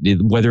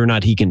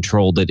he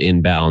controlled it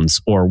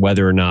inbounds, or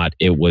whether or not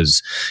it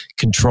was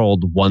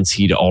controlled once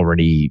he'd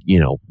already,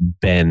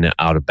 been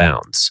out of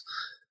bounds.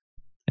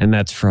 And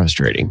that's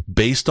frustrating.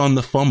 Based on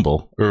the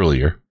fumble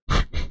earlier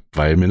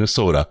via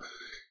Minnesota,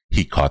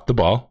 he caught the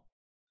ball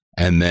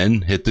and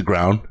then hit the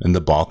ground, and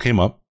the ball came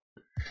up.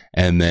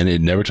 And then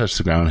it never touched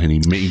the ground, and he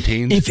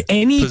maintained. If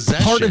any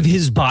part of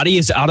his body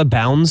is out of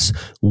bounds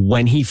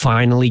when he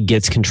finally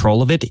gets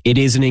control of it, it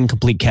is an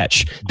incomplete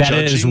catch. That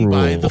is rule.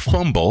 By the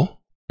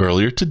fumble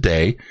earlier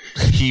today,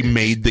 he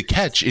made the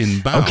catch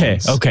in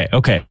bounds.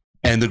 Okay.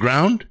 And the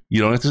ground,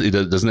 you don't have to. It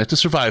doesn't have to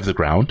survive the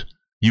ground.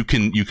 You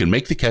can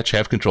make the catch,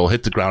 have control,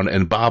 hit the ground,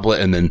 and bobble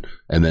it, and then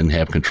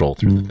have control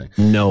through the thing.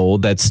 No,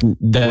 that's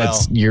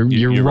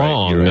you're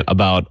wrong right.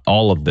 about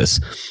all of this.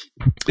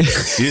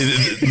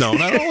 No,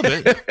 not all of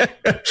it.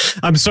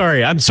 I'm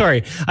sorry.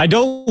 I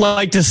don't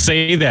like to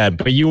say that,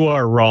 but you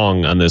are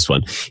wrong on this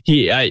one.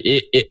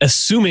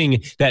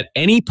 Assuming that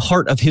any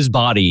part of his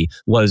body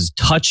was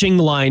touching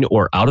the line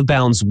or out of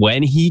bounds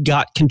when he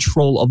got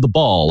control of the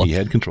ball, he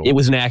had control. It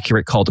was an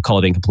accurate call to call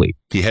it incomplete.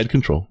 He had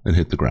control and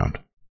hit the ground.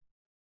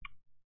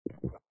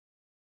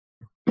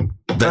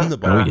 Then the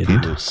ball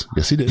came loose.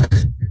 Yes, he did.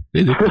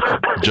 He did.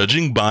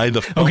 Judging by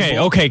the fumble okay,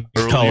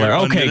 caller.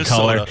 Okay,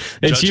 caller.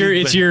 It's your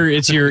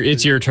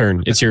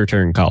turn. It's your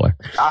turn, caller.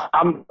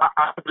 I'm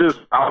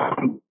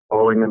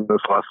following in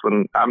this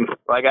lesson. I'm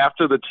like,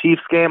 after the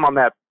Chiefs game on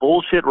that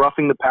bullshit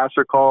roughing the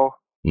passer call.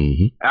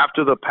 Mm-hmm.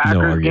 After the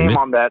Packers game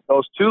on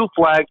those 2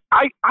 flags,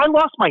 I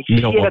lost my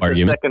shit at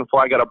the second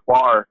flag at a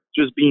bar,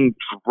 just being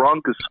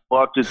drunk as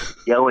fuck, just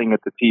yelling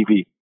at the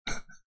TV.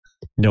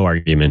 No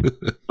argument.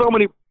 So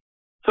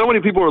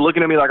many people were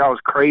looking at me like I was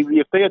crazy.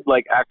 If they had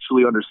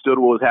actually understood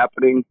what was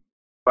happening,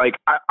 I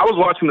was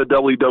watching the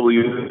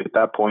WWE at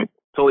that point,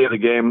 totally at the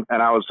game,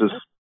 and I was just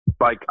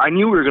Like, I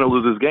knew we were going to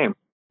lose this game.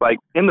 Like,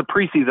 in the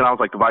preseason, I was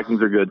like, the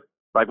Vikings are good.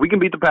 Like, we can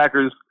beat the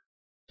Packers.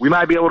 We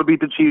might be able to beat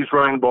the Chiefs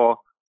running the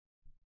ball,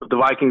 but the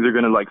Vikings are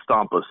going to, like,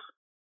 stomp us.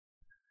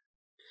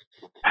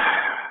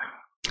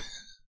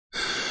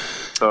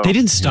 So, They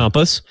didn't stomp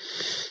us.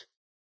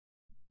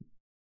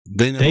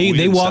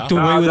 They walked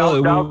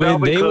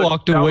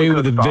away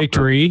with a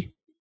victory.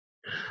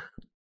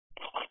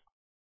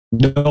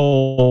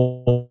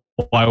 No,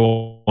 I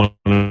won't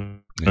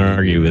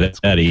argue with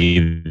that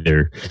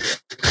either.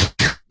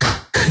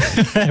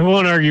 I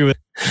won't argue with.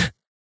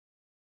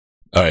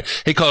 All right,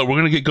 hey caller, we're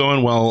gonna get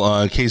going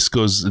while Case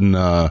goes and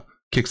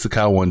kicks the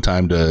cow one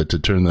time to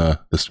turn the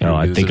screen. Oh,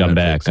 I think I'm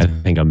back. I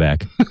think I'm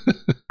back.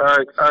 All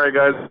right,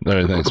 guys. All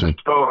right, thanks, man.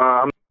 So,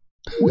 all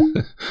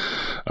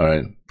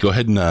right, go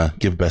ahead and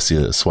give Bessie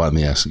a swat in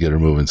the ass and get her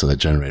moving so that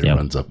generator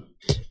runs up.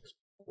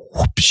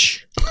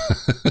 Whoopsh.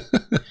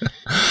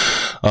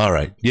 All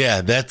right,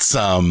 yeah, that's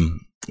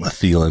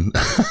Thielen.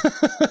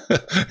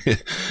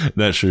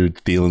 Not sure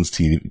Thielen's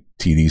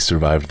TD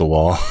survived the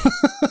wall.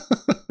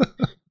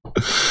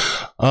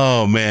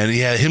 Oh man,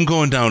 yeah, him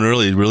going down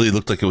early really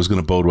looked like it was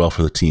going to bode well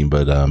for the team,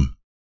 but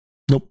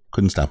nope,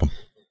 couldn't stop him.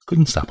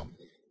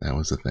 That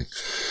was the thing.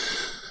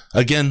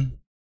 Again,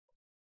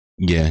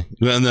 yeah,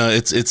 well, no,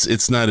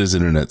 it's not his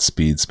internet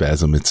speed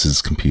spasm; it's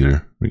his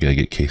computer. We gotta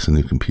get Case a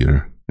new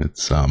computer.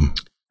 It's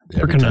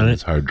every time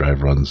his hard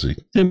drive runs, he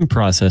in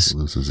process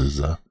loses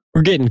his.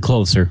 We're getting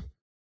closer.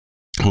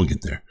 We'll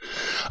get there.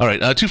 All right,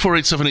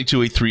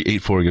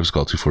 248-782-8384. Give us a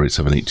call,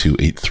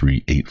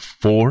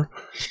 248-782-8384.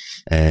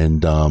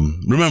 And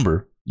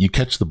remember, you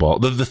catch the ball.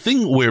 The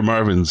thing where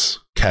Marvin's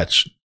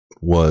catch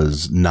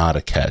was not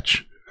a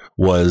catch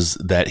was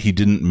that he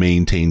didn't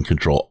maintain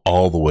control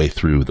all the way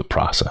through the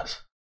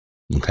process.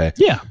 Okay?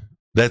 Yeah.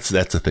 That's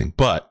the thing.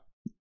 But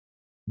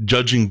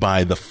judging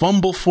by the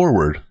fumble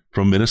forward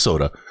from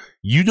Minnesota,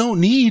 you don't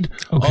need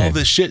all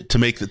this shit to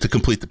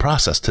complete the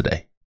process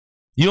today.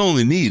 You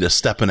only need a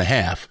step and a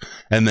half,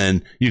 and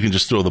then you can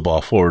just throw the ball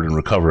forward and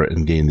recover it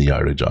and gain the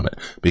yardage on it,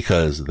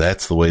 because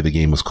that's the way the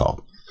game was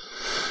called.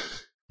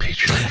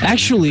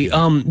 Actually,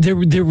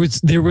 there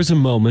was a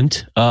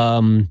moment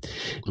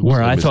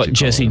where I thought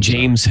Jesse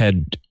James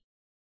had.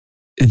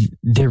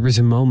 There was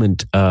a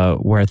moment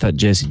where I thought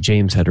Jesse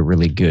James had a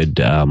really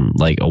good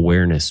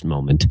awareness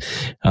moment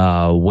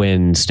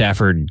when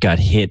Stafford got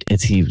hit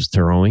as he was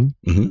throwing,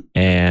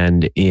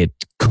 and it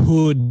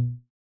could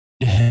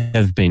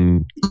have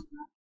been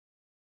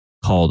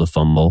called a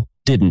fumble.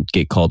 Didn't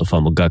get called a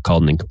fumble, got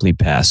called an incomplete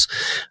pass.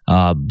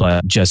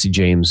 But Jesse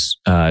James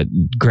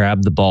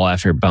grabbed the ball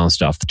after it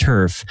bounced off the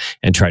turf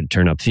and tried to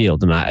turn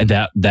upfield. And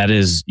that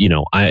is,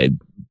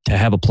 to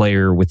have a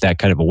player with that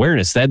kind of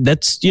awareness,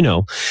 that's,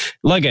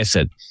 like I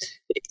said,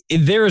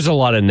 there is a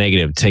lot of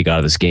negative to take out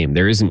of this game.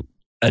 There isn't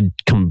a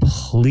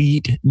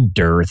complete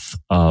dearth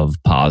of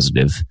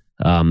positive.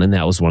 And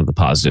that was one of the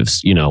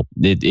positives.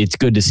 It's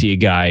good to see a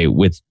guy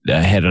with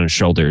a head on his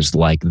shoulders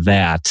like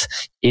that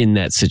in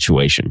that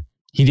situation.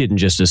 He didn't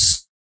just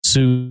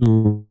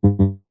assume.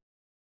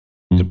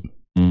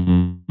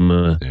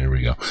 There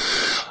we go.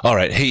 All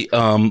right. Hey,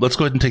 let's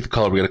go ahead and take the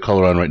caller. We got a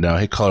caller on right now.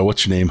 Hey, caller,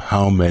 what's your name?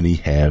 How many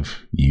have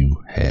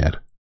you had?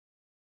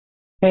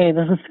 Hey,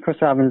 this is Chris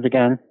Robbins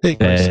again. Hey,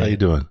 Chris, how you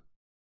doing?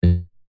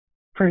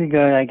 Pretty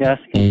good, I guess,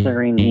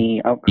 considering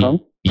the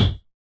outcome.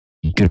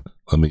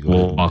 Let me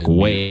go walk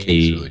away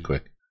really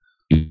quick.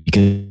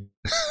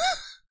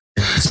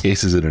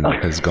 Case's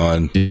internet has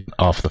gone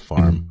off the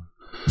farm.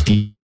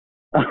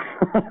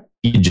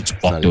 He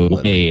just walked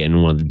away,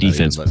 and one of the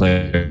defense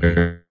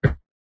players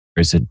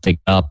had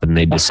picked up, and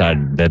they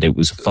decided that it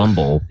was a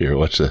fumble. Here,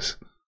 watch this.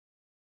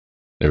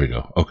 There we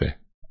go. Okay.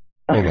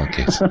 Hold on,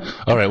 Case.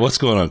 All right, what's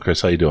going on,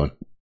 Chris? How you doing?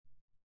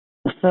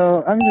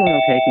 So I'm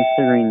doing okay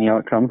considering the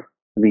outcome,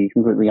 to be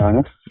completely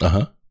honest.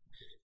 Uh-huh.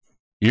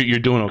 You're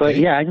doing okay? But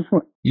yeah, I just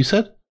want... You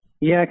said?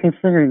 Yeah,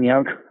 considering the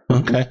outcome.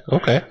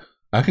 Okay.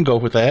 I can go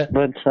with that.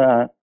 But,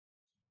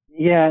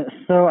 yeah,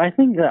 so I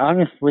think that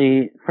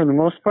honestly, for the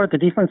most part, the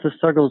defensive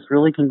struggles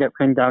really can get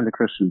pinned down to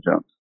Christian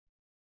Jones.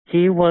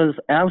 He was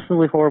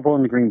absolutely horrible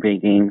in the Green Bay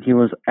game. He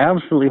was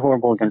absolutely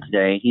horrible again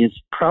today. He is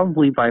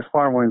probably by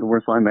far one of the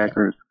worst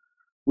linebackers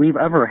we've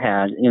ever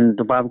had in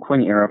the Bob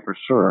Quinn era for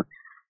sure.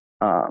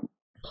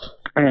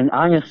 And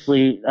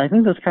honestly, I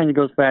think this kind of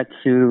goes back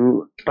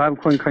to Bob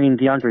Quinn cutting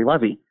DeAndre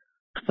Levy.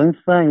 Since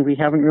then, we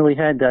haven't really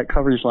had that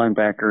coverage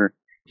linebacker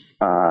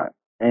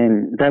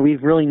and that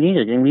we've really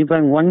needed. And we've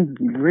been one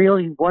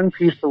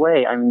piece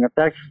away. I mean, if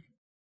that's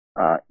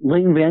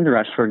Leighton Vander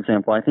Esch, for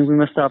example, I think we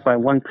missed out by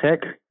one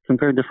pick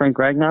compared to Frank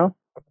Ragnow.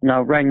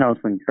 Now,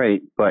 Ragnow's been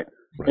great, but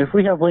if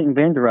we have Leighton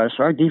Vander Esch,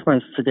 our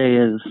defense today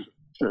is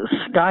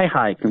sky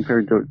high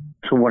compared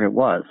to what it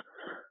was.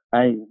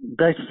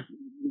 That's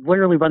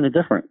literally been the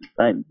difference.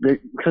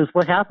 Because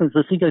what happens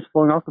is he gets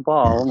blown off the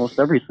ball almost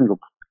every single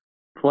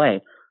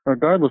play,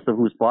 regardless of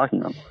who's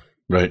blocking him.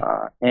 Right.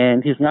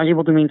 And he's not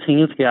able to maintain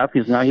his gap.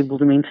 He's not able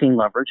to maintain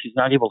leverage. He's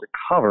not able to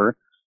cover.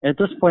 At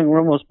this point, we're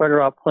almost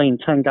better off playing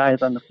 10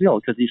 guys on the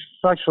field because he's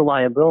such a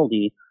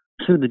liability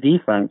to the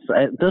defense.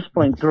 At this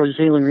point, throw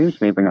Jalen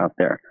Reeves-Maybin out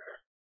there.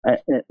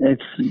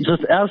 It's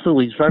just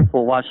absolutely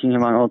dreadful watching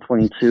him on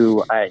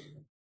All-22. I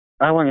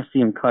want to see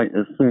him cut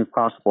as soon as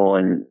possible,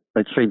 and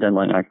the trade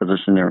deadline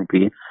acquisition there would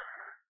be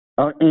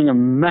an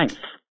immense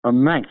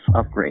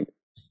upgrade.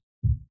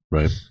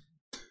 Right.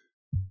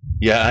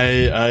 Yeah,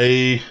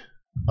 I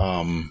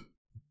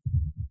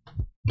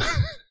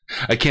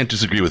I can't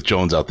disagree with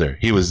Jones out there.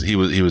 He was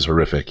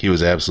horrific. He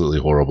was absolutely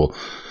horrible.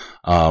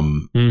 As a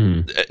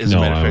matter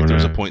of fact, there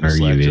was a point in the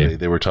Slack today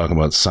they were talking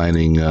about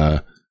signing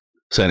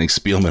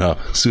Spielman up.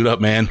 Suit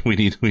up, man. We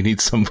need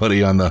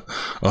somebody on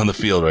the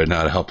field right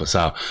now to help us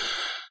out.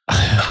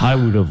 I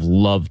would have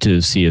loved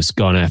to see us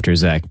gone after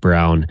Zach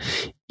Brown,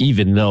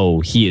 even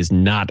though he is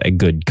not a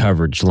good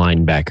coverage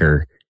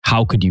linebacker.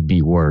 How could you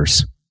be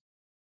worse?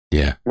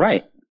 Yeah.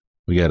 Right.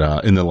 We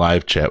got in the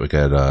live chat, we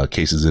got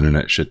Case's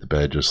internet shit the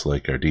bed, just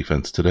like our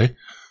defense today.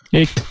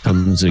 It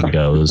comes and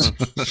goes.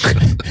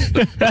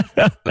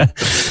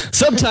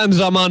 Sometimes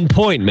I'm on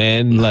point,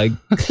 man. Like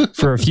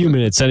for a few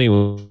minutes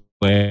anyway.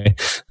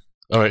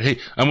 All right. Hey,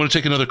 I'm going to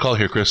take another call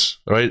here, Chris.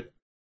 All right.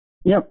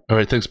 Yep. All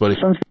right. Thanks, buddy.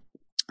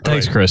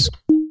 Thanks, right. Chris.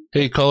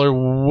 Hey, caller,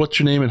 what's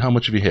your name and how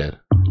much have you had?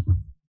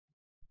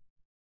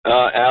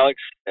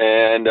 Alex,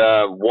 and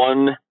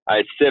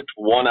I sipped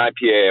one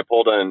IPA. I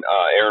pulled an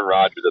Aaron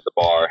Rodgers at the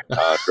bar.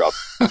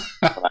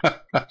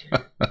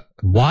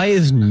 Why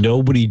is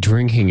nobody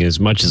drinking as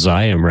much as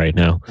I am right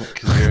now?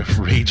 Because you're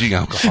a raging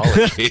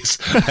alcoholic, Case.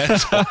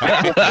 That's why.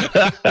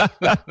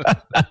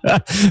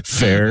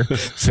 Fair.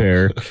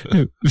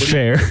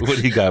 What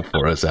do you got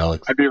for us,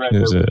 Alex? I'd be right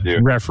There's there a with you.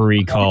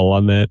 referee call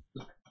on that.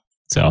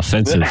 It's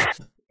offensive.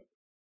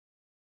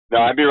 No,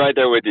 I'd be right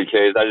there with you,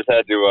 Case. I just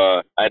had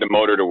to. I had to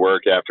motor to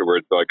work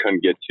afterwards, so I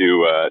couldn't get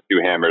too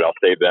hammered. I'll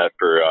save that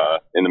for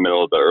in the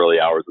middle of the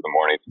early hours of the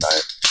morning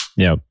tonight.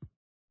 Yep.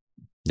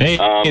 Hey,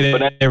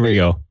 there we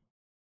go.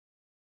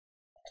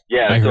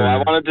 Yeah, I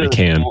wanted to.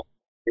 Can.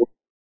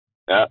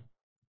 Yeah.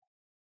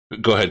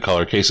 Go ahead,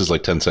 caller. Case is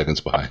like 10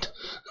 seconds behind.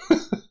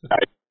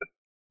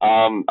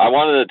 I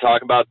wanted to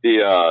talk about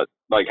the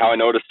like how I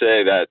noticed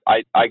today that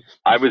I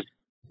was,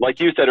 like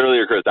you said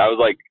earlier, Chris. I was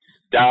like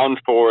down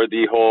for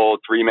the whole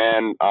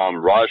 3-man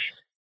rush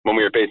when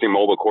we were facing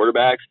mobile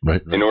quarterbacks,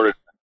 right. In order to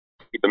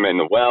keep them in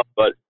the well.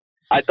 But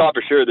I thought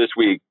for sure this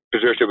week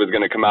Patricia was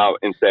going to come out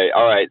and say,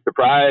 "All right,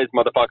 surprise,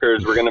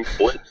 motherfuckers, we're going to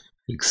blitz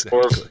exactly. 4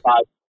 or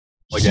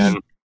 5 again."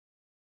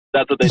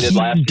 That's what they did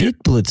last year.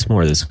 Did blitz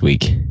more this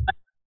week.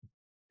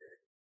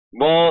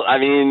 Well, I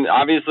mean,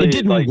 obviously it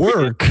didn't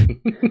work,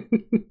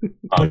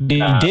 but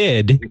it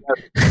did.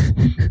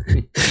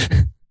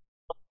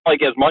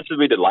 Like as much as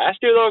we did last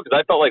year, though, because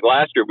I felt like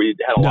last year we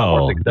had a lot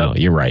more success. No,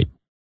 you're right.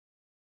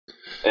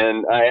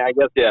 And I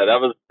guess that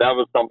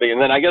was something.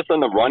 And then I guess in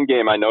the run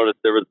game, I noticed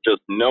there was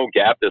just no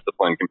gap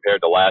discipline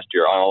compared to last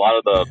year on a lot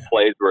of the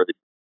plays where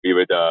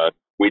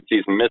we'd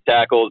see some missed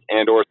tackles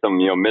and or some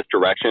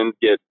misdirections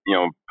get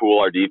fool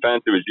our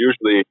defense.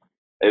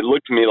 It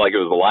looked to me like it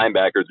was the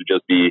linebackers would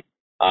just be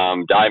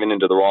diving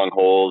into the wrong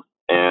holes,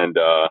 and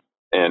I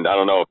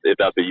don't know if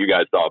that's what you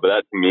guys saw, but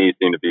that to me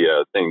seemed to be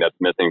a thing that's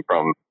missing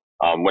from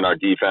when our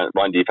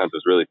run defense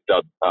was really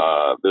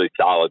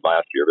solid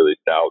last year, really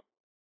stout.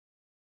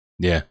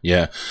 Yeah.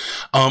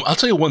 I'll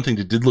tell you one thing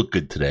that did look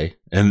good today,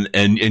 and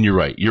you're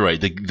right.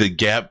 The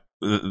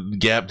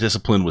gap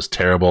discipline was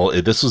terrible.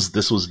 This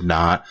was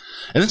not,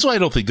 and that's why I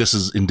don't think this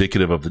is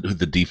indicative of who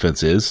the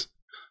defense is.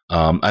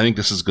 I think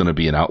this is going to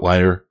be an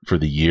outlier for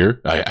the year.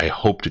 I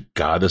hope to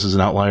God this is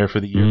an outlier for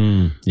the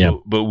year. Yeah,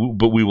 but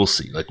we will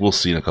see. Like we'll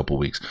see in a couple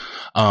of weeks.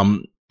 How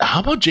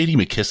about J.D.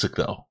 McKissick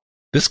though?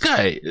 This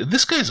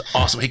guy's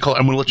awesome. Hey, Cole,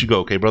 I'm going to let you go.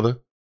 Okay, brother.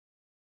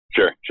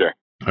 Sure.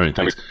 All right,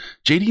 thanks.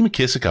 J.D.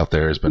 McKissick out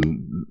there has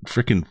been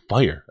freaking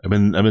fire. I've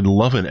been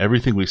loving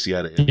everything we see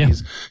out of him. Yeah,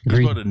 he's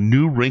brought a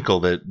new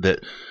wrinkle that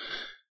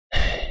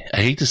I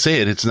hate to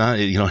say it. It's not,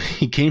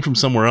 he came from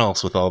somewhere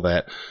else with all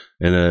that,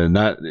 and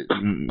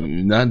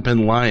not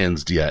been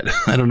Lions yet.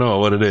 I don't know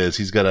what it is.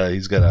 He's got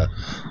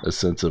a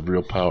sense of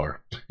real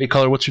power. Hey,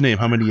 caller, what's your name?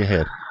 How many you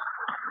had?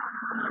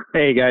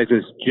 Hey guys,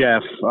 it's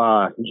Jeff,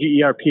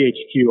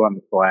 GERPHQ on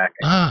the Slack.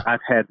 I've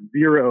had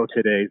 0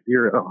 today,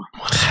 0.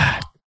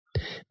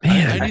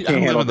 Man,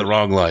 I'm living the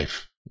wrong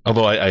life.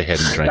 Although I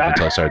hadn't drank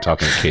until I started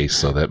talking to Case,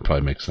 so that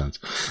probably makes sense.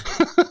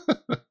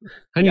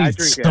 I need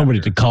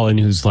somebody to call in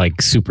who's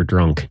like super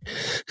drunk.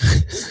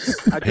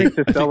 I think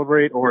to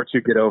celebrate or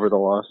to get over the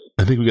loss.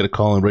 I think we got a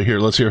call in right here.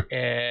 Let's hear.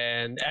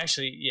 And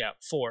actually,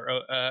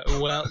 4.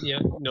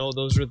 No,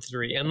 those were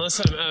 3. Unless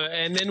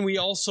and then we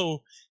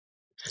also.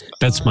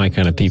 That's my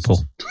kind of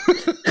people.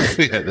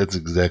 Yeah, that's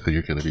exactly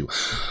your kind of people.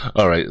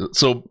 All right,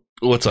 so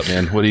what's up,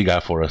 man? What do you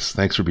got for us?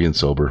 Thanks for being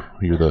sober.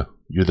 You're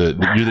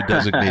the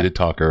designated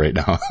talker right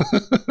now.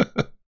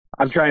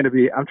 I'm trying to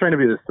be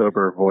the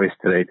sober voice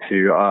today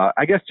too.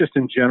 I guess just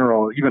in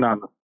general, even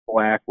on the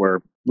Slack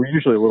where we're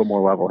usually a little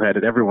more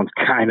level-headed, everyone's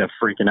kind of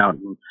freaking out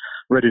and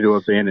ready to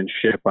abandon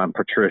ship on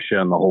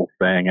Patricia and the whole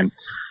thing. And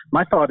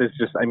my thought is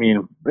just,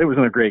 it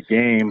wasn't a great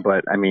game,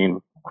 but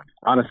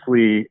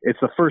honestly, it's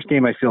the first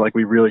game I feel like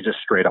we really just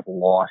straight up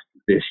lost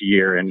this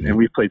year, and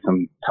we've played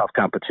some tough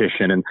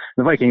competition, and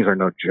the Vikings are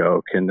no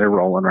joke, and they're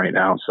rolling right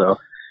now. So,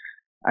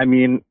 I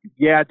mean,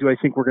 yeah, do I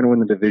think we're going to win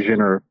the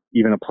division or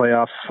even a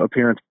playoff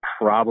appearance?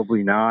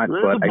 Probably not,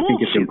 but I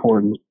think it's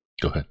important.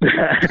 Go ahead.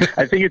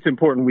 I think it's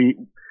important we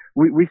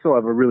still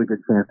have a really good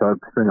chance of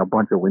putting a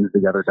bunch of wins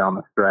together down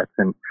the stretch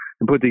and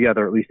put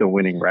together at least a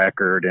winning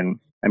record. And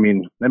I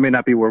mean, that may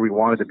not be where we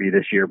wanted to be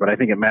this year, but I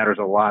think it matters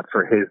a lot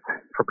for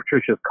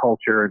Patricia's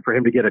culture and for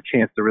him to get a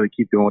chance to really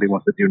keep doing what he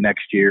wants to do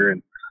next year.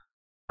 And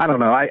I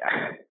don't know.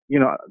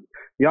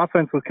 The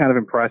offense was kind of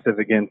impressive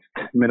against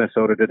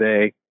Minnesota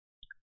today.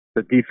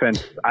 The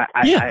defense,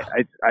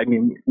 I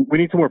mean, we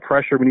need some more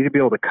pressure. We need to be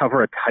able to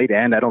cover a tight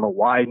end. I don't know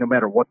why, no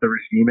matter what the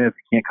regime is,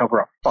 we can't cover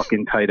a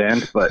fucking tight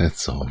end, but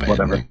that's so maddening.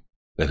 Whatever.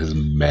 That is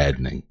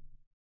maddening.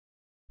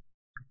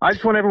 I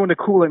just want everyone to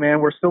cool it,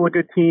 man. We're still a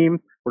good team.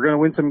 We're going to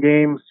win some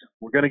games.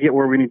 We're going to get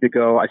where we need to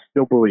go. I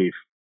still believe.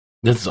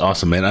 That's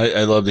awesome, man.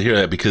 I love to hear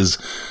that because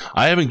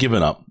I haven't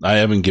given up.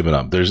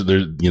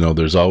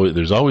 There's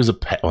always a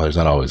path. Well, there's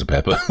not always a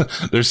path,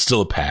 but there's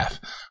still a path.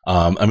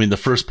 I mean, the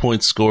first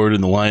point scored in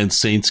the Lions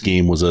Saints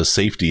game was a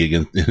safety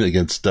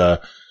against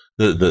the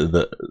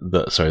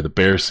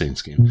Bears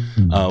Saints game.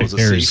 Was a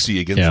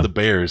safety against the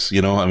Bears.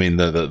 You know, I mean,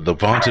 the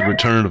vaunted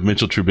return of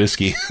Mitchell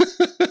Trubisky.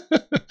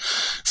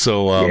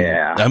 So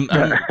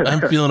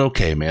I'm feeling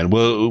okay, man.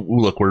 Well,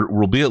 look,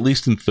 we'll be at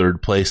least in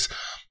third place.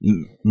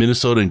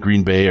 Minnesota and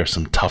Green Bay are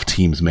some tough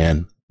teams,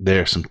 man.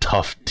 They're some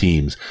tough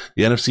teams.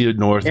 The NFC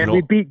North, and we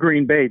beat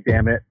Green Bay.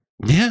 Damn it!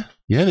 Yeah,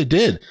 they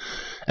did.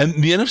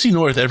 And the NFC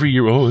North every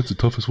year, it's the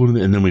toughest one,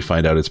 and then we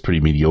find out it's pretty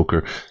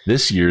mediocre.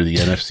 This year, the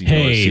NFC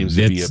North seems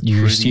to be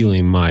you're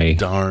stealing my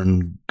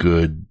darn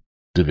good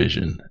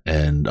division,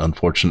 and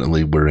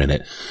unfortunately, we're in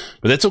it.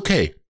 But that's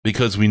okay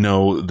because we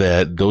know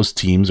that those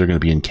teams are going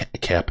to be in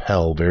cap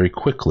hell very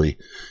quickly,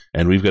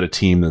 and we've got a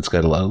team that's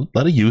got a lot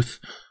of youth.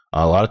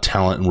 A lot of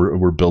talent, and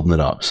we're building it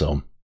up.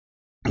 So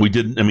we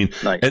didn't. I mean,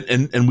 nice.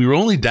 and we were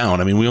only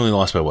down. I mean, we only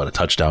lost by a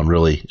touchdown,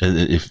 really,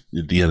 if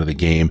at the end of the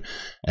game.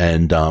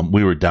 And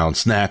we were down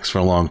Snacks for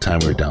a long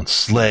time. We were down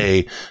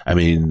Slay. I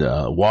mean,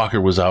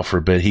 Walker was out for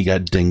a bit. He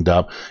got dinged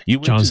up.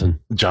 Johnson.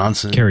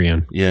 Carry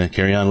on. Yeah,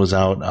 Carry on was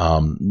out.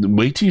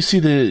 Wait till you see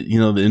the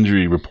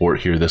injury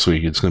report here this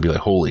week. It's going to be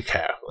like, holy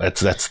cow!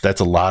 That's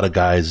a lot of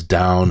guys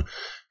down.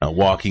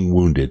 Walking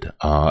wounded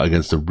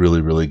against a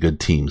really, really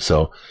good team.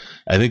 So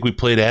I think we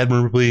played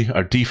admirably.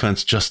 Our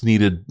defense just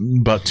needed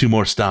about 2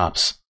 more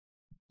stops.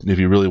 If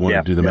you really want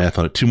to do the math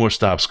on it, 2 more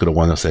stops could have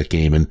won us that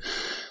game, and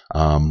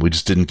we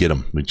just didn't get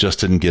them. We just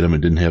didn't get them,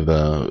 and didn't have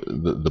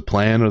the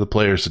plan or the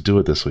players to do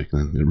it this week.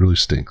 And it really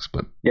stinks.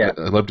 But yeah,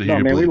 I'd love to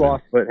hear. We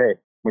lost, but hey,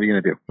 what are you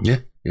gonna do? Yeah,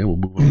 we'll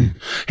move on.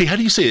 Hey, how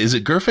do you say it? Is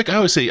it Gerfic? I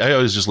always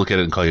just look at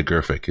it and call you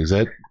Gerfic. Is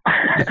that?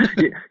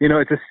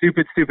 It's a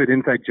stupid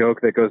inside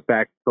joke that goes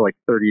back to like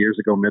 30 years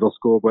ago, middle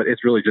school, but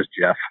it's really just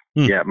Jeff.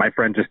 Yeah, my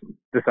friend just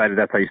decided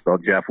that's how you spell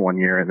Jeff one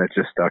year, and it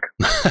just stuck.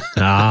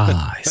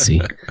 I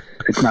see.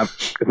 It's not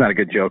a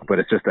good joke, but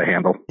it's just a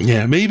handle.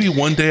 Yeah, maybe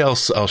one day I'll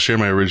share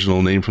my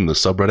original name from the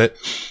subreddit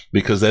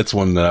because that's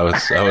one that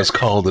I was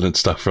called and it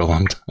stuck for a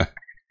long time.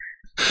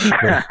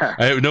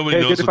 Nobody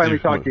knows. Good to finally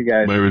talk to you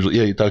guys.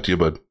 You talk to you,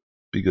 bud.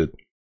 Be good.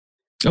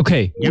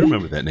 Okay. You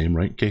remember that name,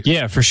 right, Case?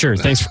 Yeah, for sure.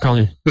 Thanks for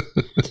calling.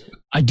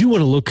 I do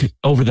want to look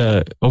over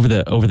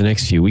the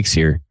next few weeks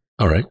here.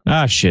 All right.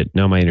 Shit.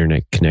 Now my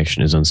internet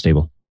connection is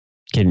unstable.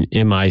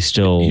 Am I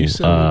still you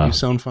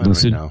sound fine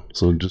lucid? right now.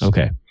 So just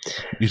okay.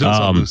 You don't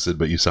sound lucid,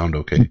 but you sound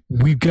okay.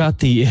 We've got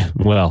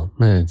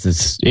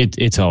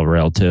it's all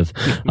relative.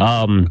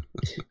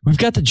 We've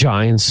got the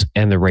Giants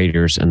and the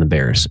Raiders and the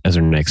Bears as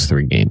our next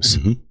 3 games.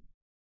 Mm-hmm.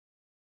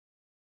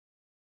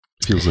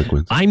 Feels like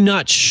wins. I'm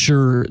not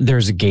sure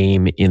there's a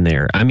game in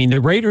there. I mean,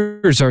 the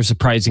Raiders are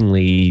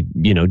surprisingly,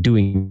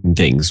 doing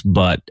things,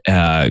 but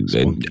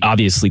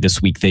obviously this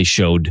week they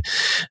showed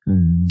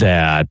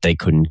that they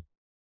couldn't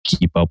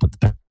keep up with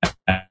the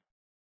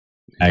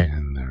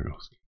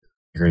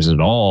Packers at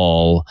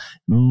all,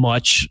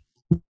 much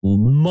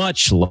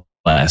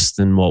less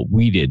than what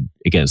we did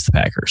against the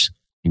Packers.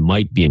 We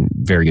might be in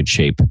very good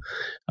shape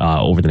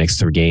over the next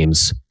 3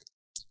 games.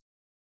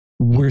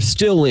 We're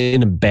still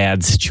in a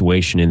bad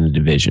situation in the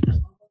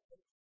division.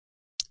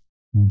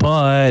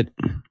 But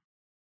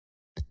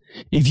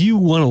if you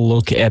want to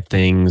look at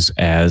things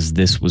as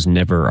this was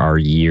never our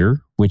year,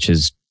 which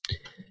is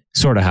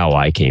sort of how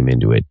I came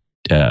into it,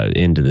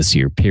 into this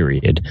year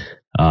period,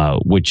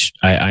 which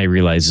I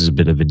realize is a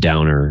bit of a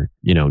downer,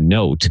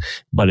 note.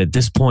 But at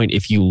this point,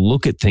 if you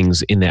look at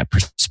things in that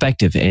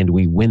perspective and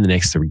we win the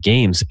next 3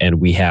 games and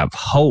we have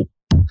hope,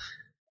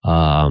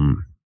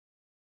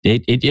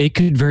 it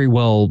could very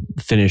well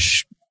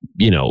finish,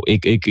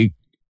 the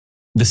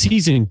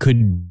season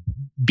could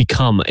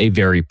become a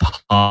very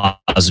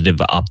positive,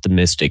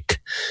 optimistic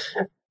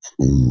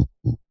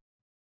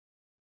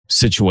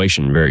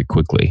situation very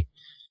quickly.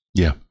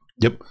 Yeah.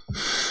 Yep.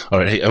 All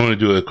right. Hey, I want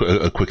to do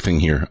a quick thing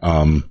here.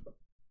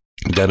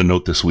 Got a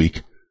note this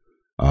week.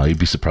 You'd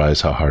be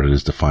surprised how hard it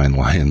is to find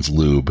Lions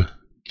Lube.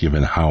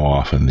 given how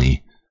often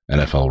the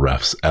NFL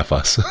refs F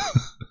us.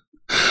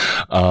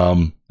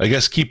 I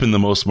guess keeping the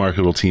most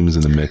marketable teams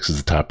in the mix is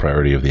the top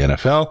priority of the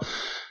NFL.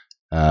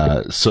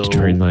 So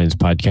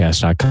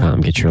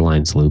DetroitLionsPodcast.com. Get your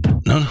lines, Loop.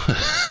 No,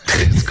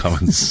 it's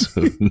coming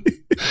soon.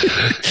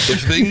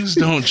 If things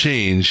don't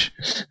change,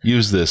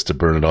 use this to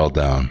burn it all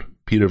down.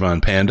 Peter Von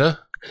Panda.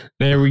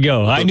 There we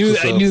go. I knew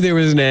there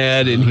was an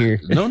ad in here.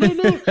 No.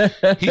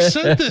 He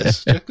said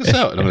this. Check this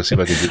out. I'm going to see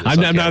if I can do this.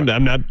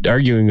 I'm not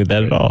arguing with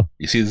that at all.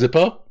 You see the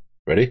Zippo?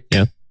 Ready?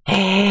 Yeah.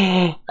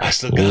 Oh, I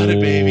still got it,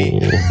 baby. I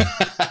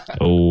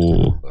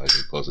can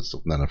close it.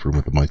 Still not enough room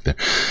with the mic there.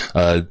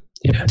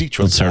 Yeah,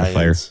 Detroit let's start a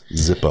fire.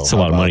 Zippo. It's a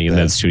lot of money in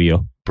that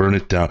studio. Burn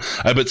it down.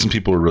 I bet some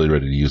people are really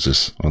ready to use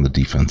this on the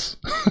defense.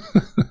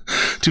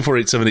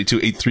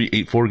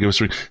 248-782-8384. Give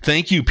us a ring.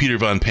 Thank you, Peter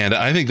Von Panda.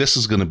 I think this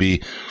is going to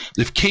be,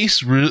 if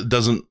Case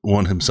doesn't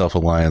want himself a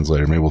Lions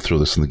later, maybe we'll throw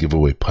this in the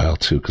giveaway pile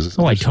too.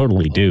 I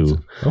totally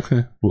do.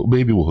 Okay. Well,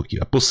 maybe we'll hook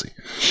you up. We'll see.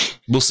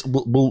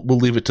 We'll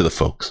leave it to the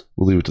folks.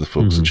 We'll leave it to the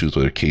folks to choose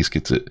whether Case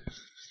gets it.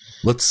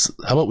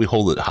 How about we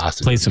hold it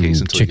hostage? Play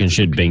some chicken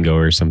shit bingo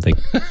or something.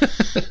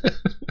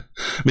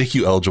 Make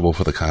you eligible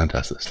for the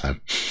contest this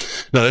time.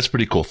 No, that's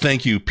pretty cool.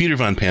 Thank you, Peter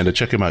Von Panda.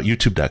 Check him out,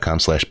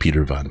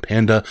 youtube.com/Peter Von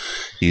Panda.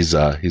 He's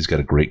got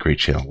a great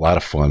channel. A lot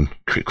of fun.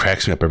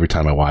 Cracks me up every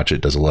time I watch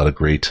it. Does a lot of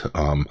great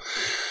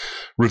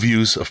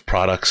reviews of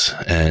products.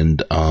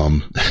 And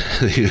one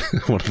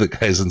of the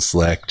guys in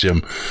Slack,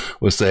 Jim,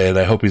 was saying,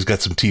 I hope he's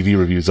got some TV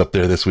reviews up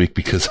there this week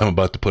because I'm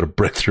about to put a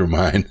brick through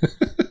mine.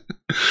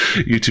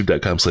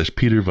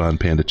 youtube.com/Peter Von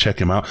Panda.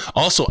 Check him out.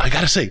 Also, I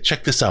gotta say,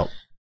 check this out.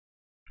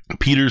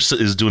 Peter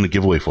is doing a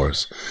giveaway for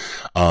us.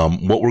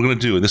 What we're going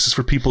to do, and this is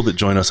for people that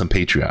join us on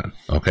Patreon.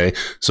 Okay.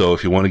 So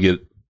if you want to get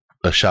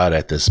a shot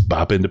at this,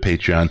 bop into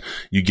Patreon.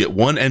 You get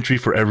one entry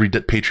for every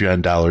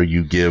Patreon dollar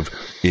you give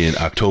in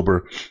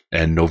October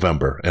and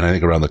November. And I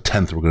think around the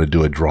 10th, we're going to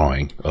do a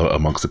drawing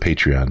amongst the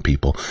Patreon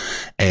people.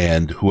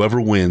 And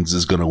whoever wins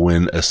is going to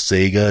win a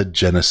Sega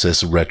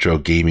Genesis Retro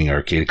Gaming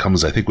Arcade. It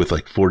comes, I think, with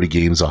like 40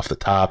 games off the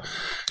top.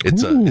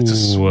 It's a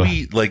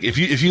sweet, like if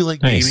you like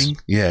gaming,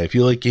 if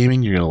you like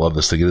gaming, you're going to love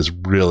this thing. It is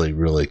really,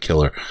 really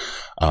killer.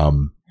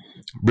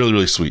 Really,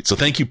 really sweet. So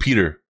thank you,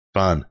 Peter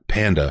Von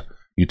Panda.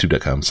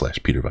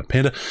 youtube.com/Peter Von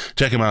Panda.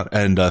 Check him out.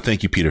 And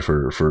thank you, Peter,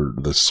 for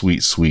the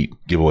sweet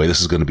giveaway.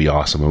 This is going to be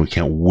awesome. And we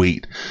can't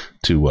wait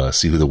to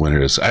see who the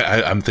winner is.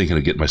 I'm thinking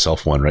of getting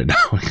myself one right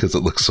now because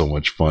it looks so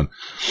much fun.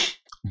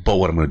 But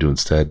what I'm going to do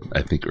instead,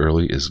 I think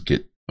early, is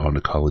get on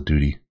to Call of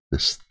Duty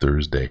this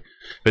Thursday.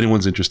 If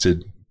anyone's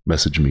interested,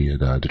 message me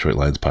at Detroit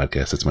Lions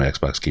Podcast. That's my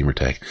Xbox gamer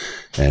tag.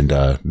 And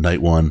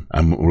night one,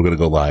 we're going to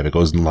go live. It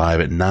goes live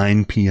at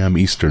 9 p.m.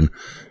 Eastern,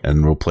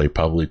 and we'll play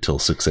probably till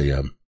 6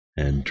 a.m.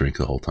 and drink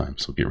the whole time.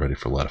 So get ready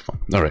for a lot of fun.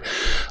 All right.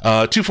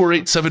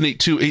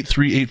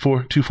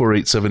 248-782-8384.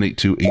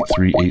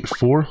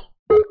 248-782-8384.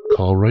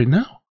 Call right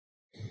now.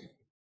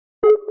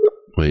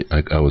 Wait,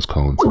 I was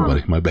calling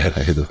somebody. My bad.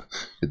 I hit the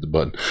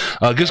button.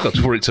 Give us a call,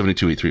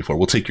 248-782-8384.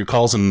 We'll take your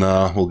calls and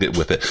we'll get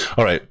with it.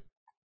 All right.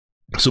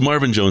 So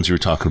Marvin Jones, you were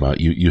talking about.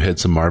 You had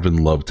some Marvin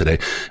love today.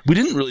 We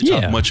didn't really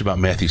talk much about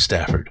Matthew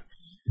Stafford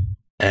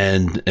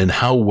and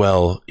how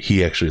well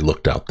he actually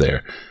looked out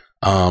there.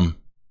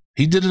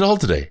 He did it all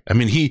today. I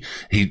mean, he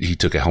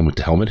took a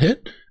helmet-to-helmet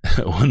hit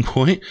at one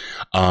point.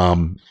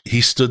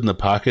 He stood in the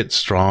pocket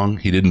strong.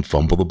 He didn't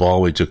fumble the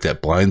ball. He took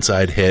that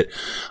blindside hit.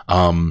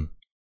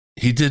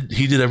 He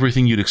did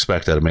everything you'd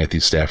expect out of Matthew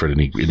Stafford,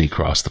 and he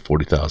crossed the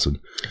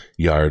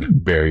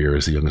 40,000-yard barrier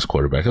as the youngest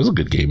quarterback. It was a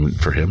good game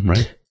for him,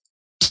 right?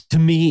 To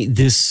me,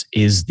 this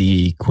is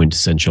the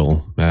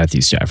quintessential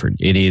Matthew Stafford.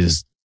 It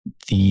is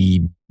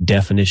the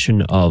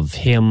definition of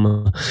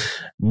him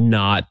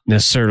not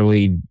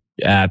necessarily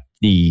at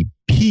the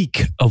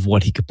peak of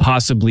what he could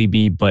possibly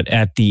be, but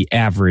at the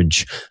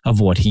average of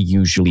what he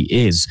usually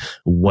is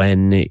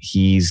when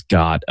he's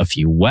got a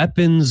few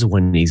weapons,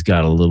 when he's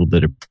got a little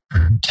bit of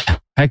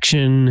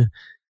protection.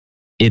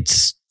 It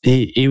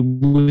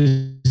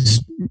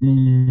was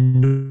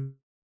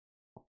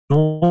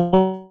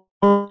normal,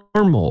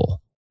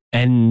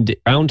 and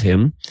around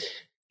him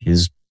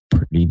is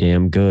pretty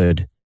damn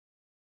good.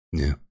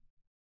 Yeah.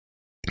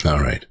 All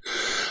right.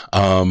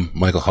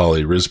 Michael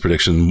Hawley, Riz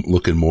prediction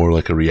looking more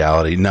like a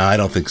reality. No, I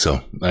don't think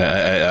so.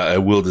 I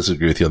will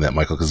disagree with you on that,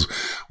 Michael, because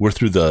we're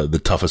through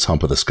the toughest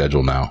hump of the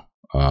schedule now.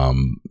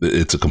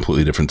 It's a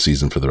completely different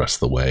season for the rest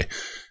of the way.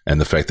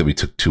 And the fact that we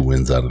took 2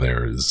 wins out of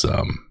there is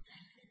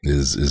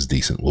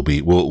decent.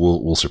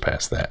 We'll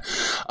surpass that.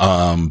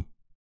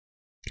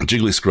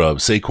 Jiggly Scrub,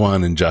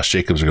 Saquon and Josh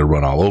Jacobs are going to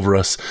run all over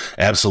us.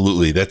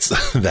 Absolutely. That's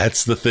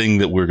the thing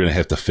that we're going to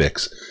have to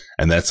fix.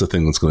 And that's the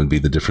thing that's going to be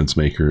the difference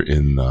maker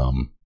in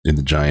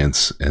the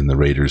Giants and the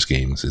Raiders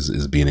games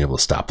is being able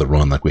to stop the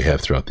run like we have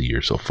throughout the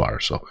year so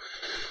far. So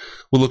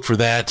we'll look for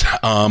that.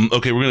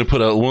 Okay, we're going to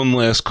put out one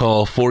last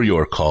call for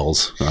your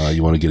calls.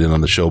 You want to get in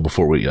on the show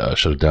before we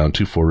shut it down,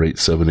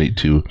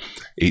 248-782-8384,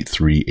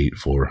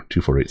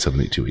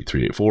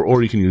 248-782-8384,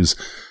 or you can use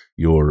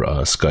your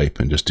Skype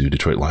and just do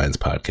Detroit Lions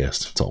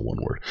podcast. It's all one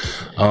word.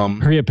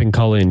 Hurry up and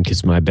call in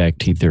because my back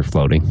teeth are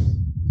floating.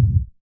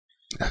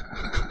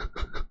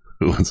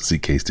 Who wants to see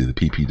Case do the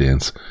PP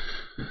dance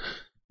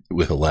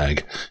with a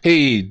lag?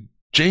 Hey,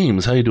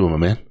 James, how you doing, my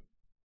man?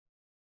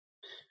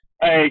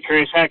 Hey,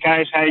 Chris. Hey,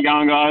 Case. How you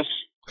going, guys?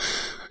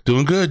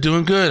 Doing good,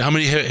 doing good. How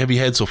many have you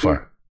had so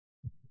far?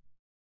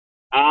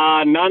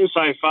 None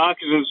so far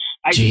because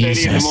it's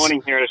 8:30 in the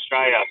morning here in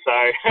Australia.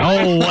 So.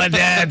 Oh,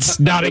 that's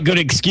not a good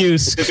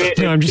excuse.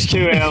 No, I'm just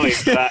too early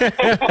for that.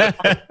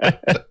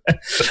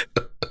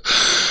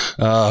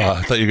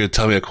 I thought you were going to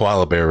tell me a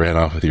koala bear ran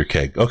off with your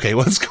keg. Okay,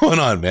 what's going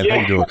on, man? How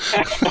you doing?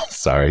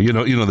 Sorry, you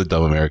know the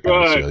dumb American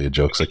Australia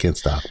jokes. I can't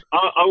stop.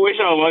 I wish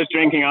I was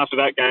drinking after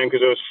that game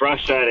because it was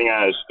frustrating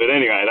as. But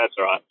anyway, that's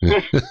all right.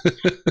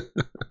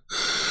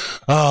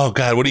 Oh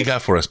God, what do you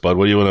got for us, bud?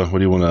 What do you want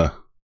to?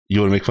 You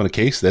want to make fun of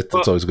Case?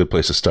 That's always a good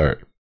place to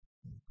start.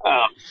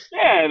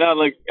 Yeah,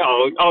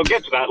 I'll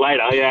get to that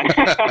later. Yeah.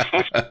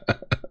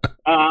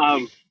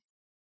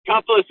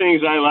 Couple of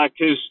things I like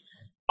because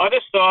I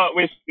just thought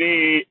with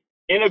the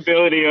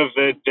inability of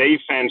the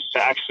defense to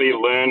actually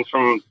learn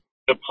from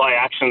the play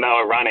action they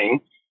were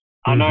running.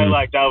 I know,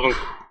 like Dalvin,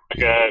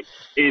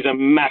 he's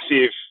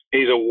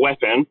a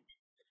weapon,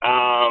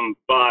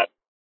 but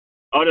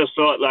I just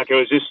thought like it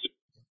was just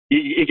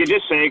you could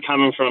just see it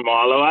coming from a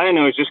mile away, and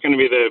it was just going to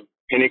be the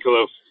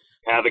pinnacle of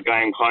how the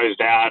game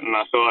closed out. And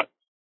I thought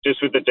just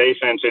with the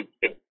defense,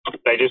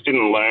 they just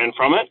didn't learn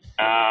from it,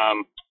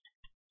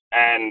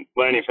 and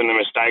learning from the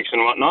mistakes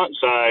and whatnot.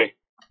 So I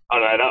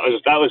don't know,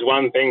 that was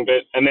one thing.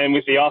 But and then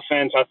with the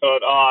offense, I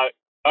thought,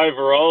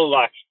 overall,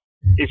 like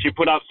if you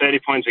put up 30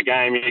 points a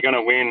game, you're going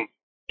to win.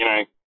 You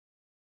know.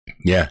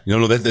 Yeah,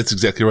 that's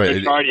exactly right.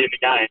 The majority of the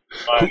game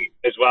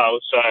as well.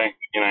 So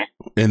you know.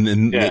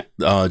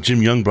 And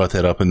Jim Young brought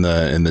that up in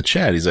the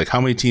chat. He's like,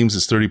 how many teams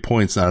is 30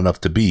 points not enough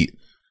to beat?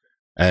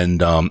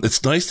 And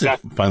it's nice to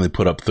finally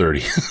put up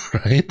 30,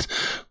 right?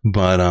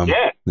 But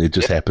it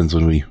just happens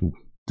when we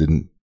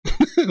didn't,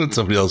 when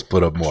somebody else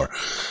put up more.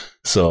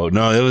 So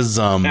no, it was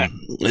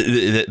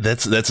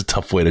that's a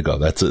tough way to go.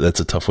 That's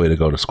a tough way to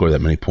go, to score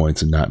that many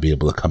points and not be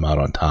able to come out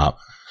on top.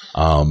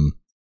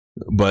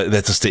 But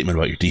that's a statement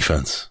about your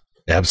defense.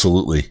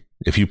 Absolutely.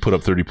 If you put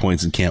up 30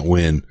 points and can't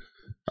win,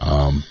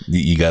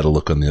 you got to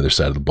look on the other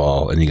side of the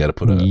ball, and you got to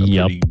put a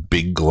pretty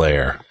big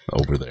glare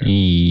over there.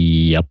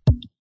 Yep.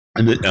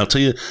 And I'll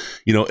tell you,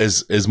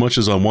 as much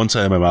as on one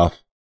side of my mouth,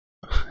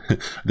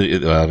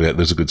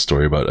 there's a good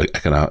story about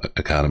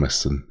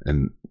economists,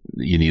 and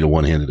you need a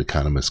one-handed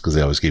economist because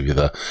they always give you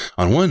the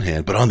on one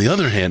hand, but on the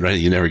other hand, right?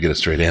 You never get a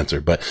straight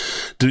answer. But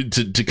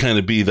to kind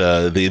of be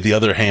the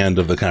other hand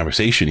of the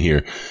conversation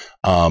here,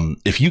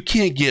 if you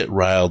can't get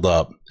riled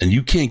up and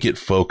you can't get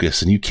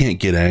focused and you can't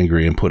get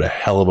angry and put a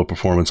hell of a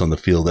performance on the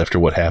field after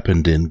what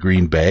happened in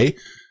Green Bay,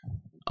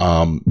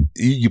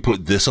 you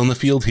put this on the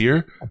field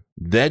here,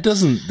 that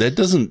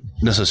doesn't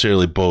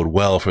necessarily bode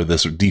well for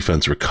this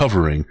defense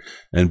recovering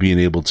and being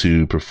able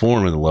to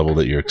perform at the level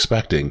that you're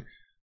expecting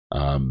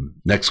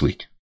next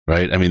week,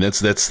 right? I mean,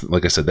 that's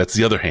like I said, that's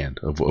the other hand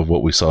of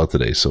what we saw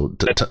today. So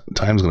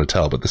time's going to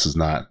tell, but this is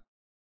not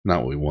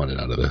what we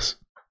wanted out of this.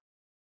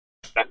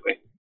 Exactly.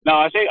 No,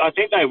 I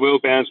think they will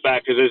bounce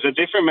back because there's a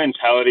different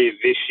mentality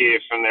this year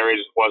from there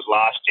was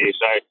last year.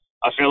 So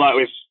I feel like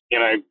with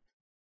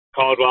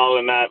Caldwell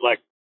and that, like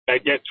they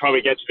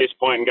probably get to this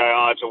point and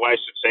go, it's a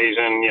wasted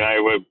season.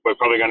 We're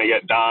probably going to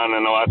get done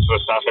and all that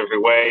sort of stuff every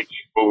week.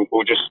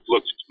 We'll just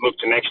look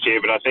to next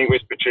year. But I think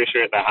with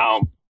Patricia at the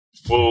helm,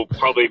 we'll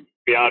probably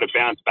be able to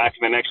bounce back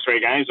in the next 3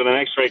 games. And the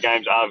next 3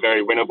 games are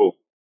very winnable.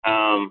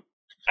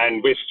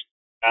 And with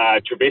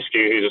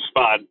Trubisky, who's a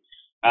spud,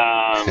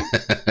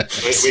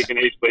 we can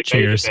easily beat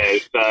there. So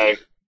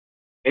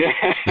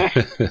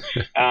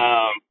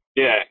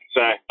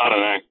so I don't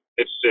know.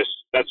 It's just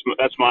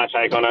that's my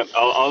take on it.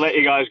 I'll let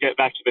you guys get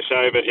back to the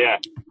show, but yeah,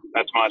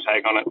 that's my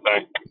take on it. So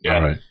yeah.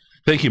 All right.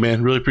 Thank you,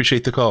 man. Really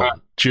appreciate the call. Right.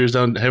 Cheers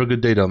down. Have a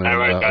good day down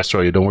there in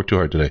Australia. Don't work too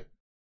hard today.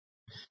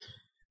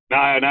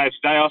 No, it's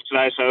day off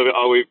today, so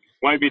we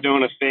won't be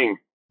doing a thing.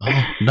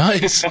 Oh,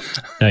 nice.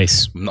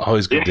 Nice.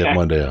 Always good to have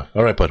Monday off.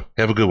 All right, bud.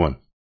 Have a good one.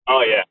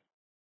 Oh yeah.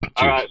 Cheers.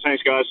 All right.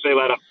 Thanks, guys. See you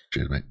later.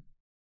 Cheers, mate.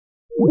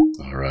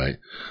 All right.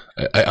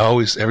 I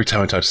always, every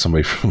time I talk to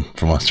somebody from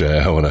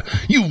Australia, I want to,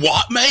 you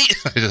what, mate?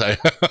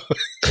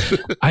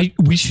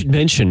 We should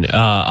mention,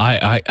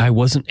 I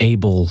wasn't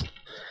able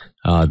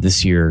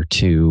this year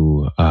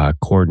to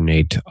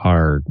coordinate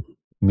our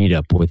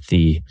meetup with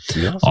the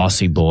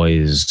Aussie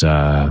Boys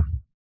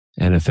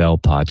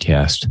NFL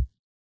podcast.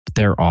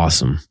 They're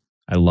awesome.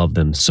 I love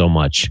them so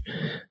much.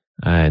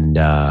 And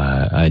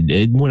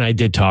when I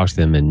did talk to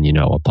them and,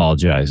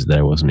 apologize that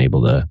I wasn't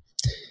able to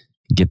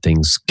get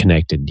things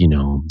connected,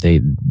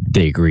 they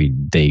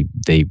agreed. They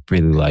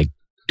really like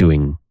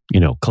doing,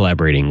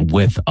 collaborating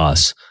with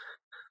us.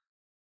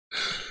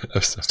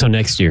 So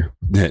next year.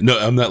 Yeah, no,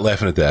 I'm not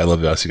laughing at that. I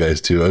love Aussie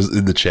guys too. I was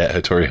in the chat,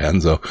 Hattori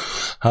Hanzo.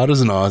 How does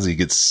an Aussie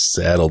get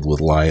saddled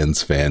with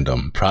Lions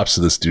fandom? Props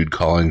to this dude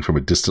calling from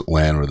a distant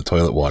land where the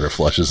toilet water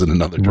flushes in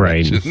another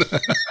direction.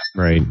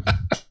 Right.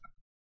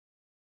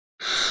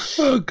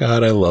 Oh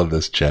God, I love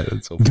this chat.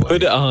 It's so funny.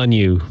 Good on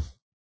you,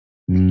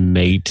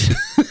 mate.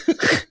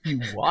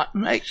 You what,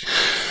 mate?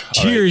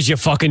 Cheers, you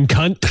fucking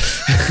cunt.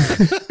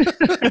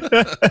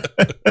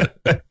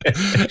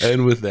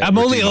 And with that, I'm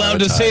only allowed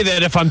to say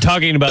that if I'm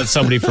talking about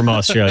somebody from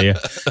Australia.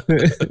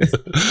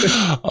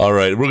 All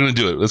right, we're going to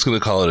do it. Let's going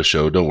to call it a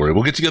show. Don't worry.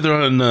 We'll get together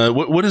on,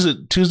 what is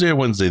it, Tuesday or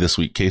Wednesday this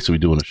week? Case, are we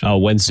doing a show? Oh,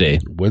 Wednesday.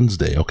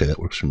 Wednesday. Okay, that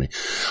works for me.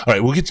 All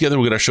right, we'll get together.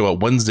 We'll get our show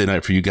out Wednesday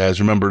night for you guys.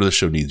 Remember, the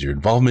show needs your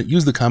involvement.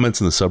 Use the comments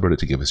in the subreddit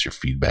to give us your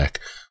feedback.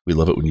 We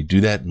love it when you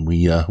do that, and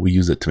we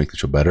use it to make the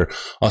show better.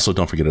 Also,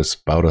 don't forget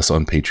about us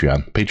on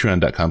Patreon.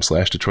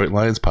 Patreon.com/Detroit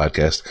Lions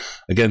Podcast.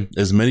 Again,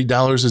 as many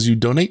dollars as you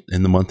donate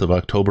in the month of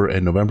October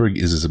and November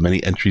is as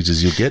many entries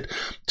as you'll get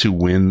to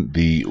win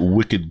the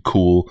wicked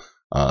cool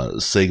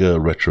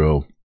Sega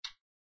Retro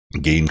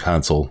game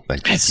console.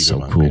 Thank you. That's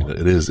so cool.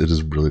 It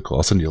is really cool.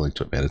 I'll send you a link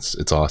to it, man.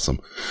 It's awesome.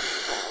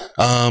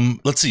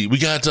 Let's see. We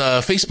got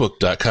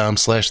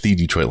Facebook.com/The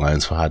Detroit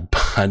Lions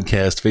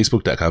Podcast,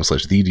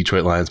 Facebook.com/The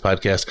Detroit Lions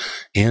Podcast,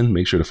 and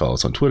make sure to follow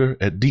us on Twitter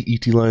at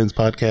DET Lions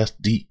Podcast,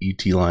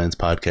 DET Lions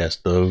Podcast,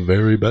 the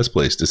very best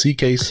place to see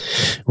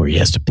Case. Where he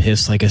has to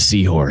piss like a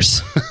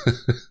seahorse.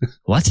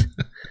 What?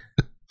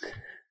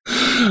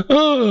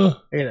 I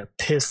gotta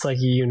piss like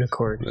a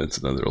unicorn. That's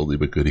another oldie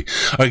but goodie.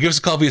 All right, give us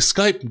a call via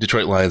Skype,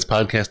 Detroit Lions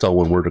Podcast, all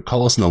one word, or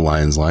call us on the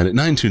Lions line at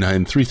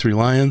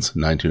 929-33-LIONS,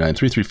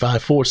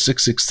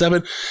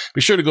 929-335-4667.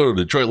 Be sure to go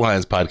to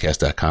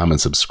DetroitLionsPodcast.com and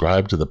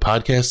subscribe to the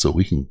podcast so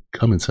we can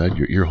come inside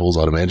your ear holes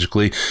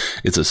automatically.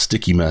 It's a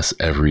sticky mess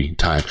every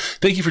time.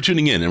 Thank you for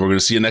tuning in, and we're going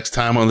to see you next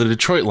time on the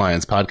Detroit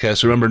Lions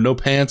Podcast. Remember, no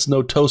pants,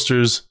 no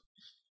toasters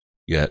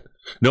yet.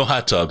 No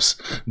hot tubs,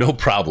 no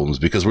problems,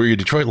 because we're your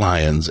Detroit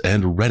Lions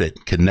and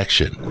Reddit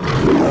connection.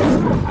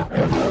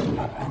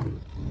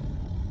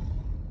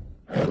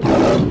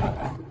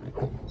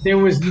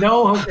 There's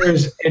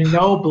a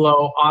no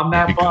blow on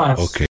that bus. Okay.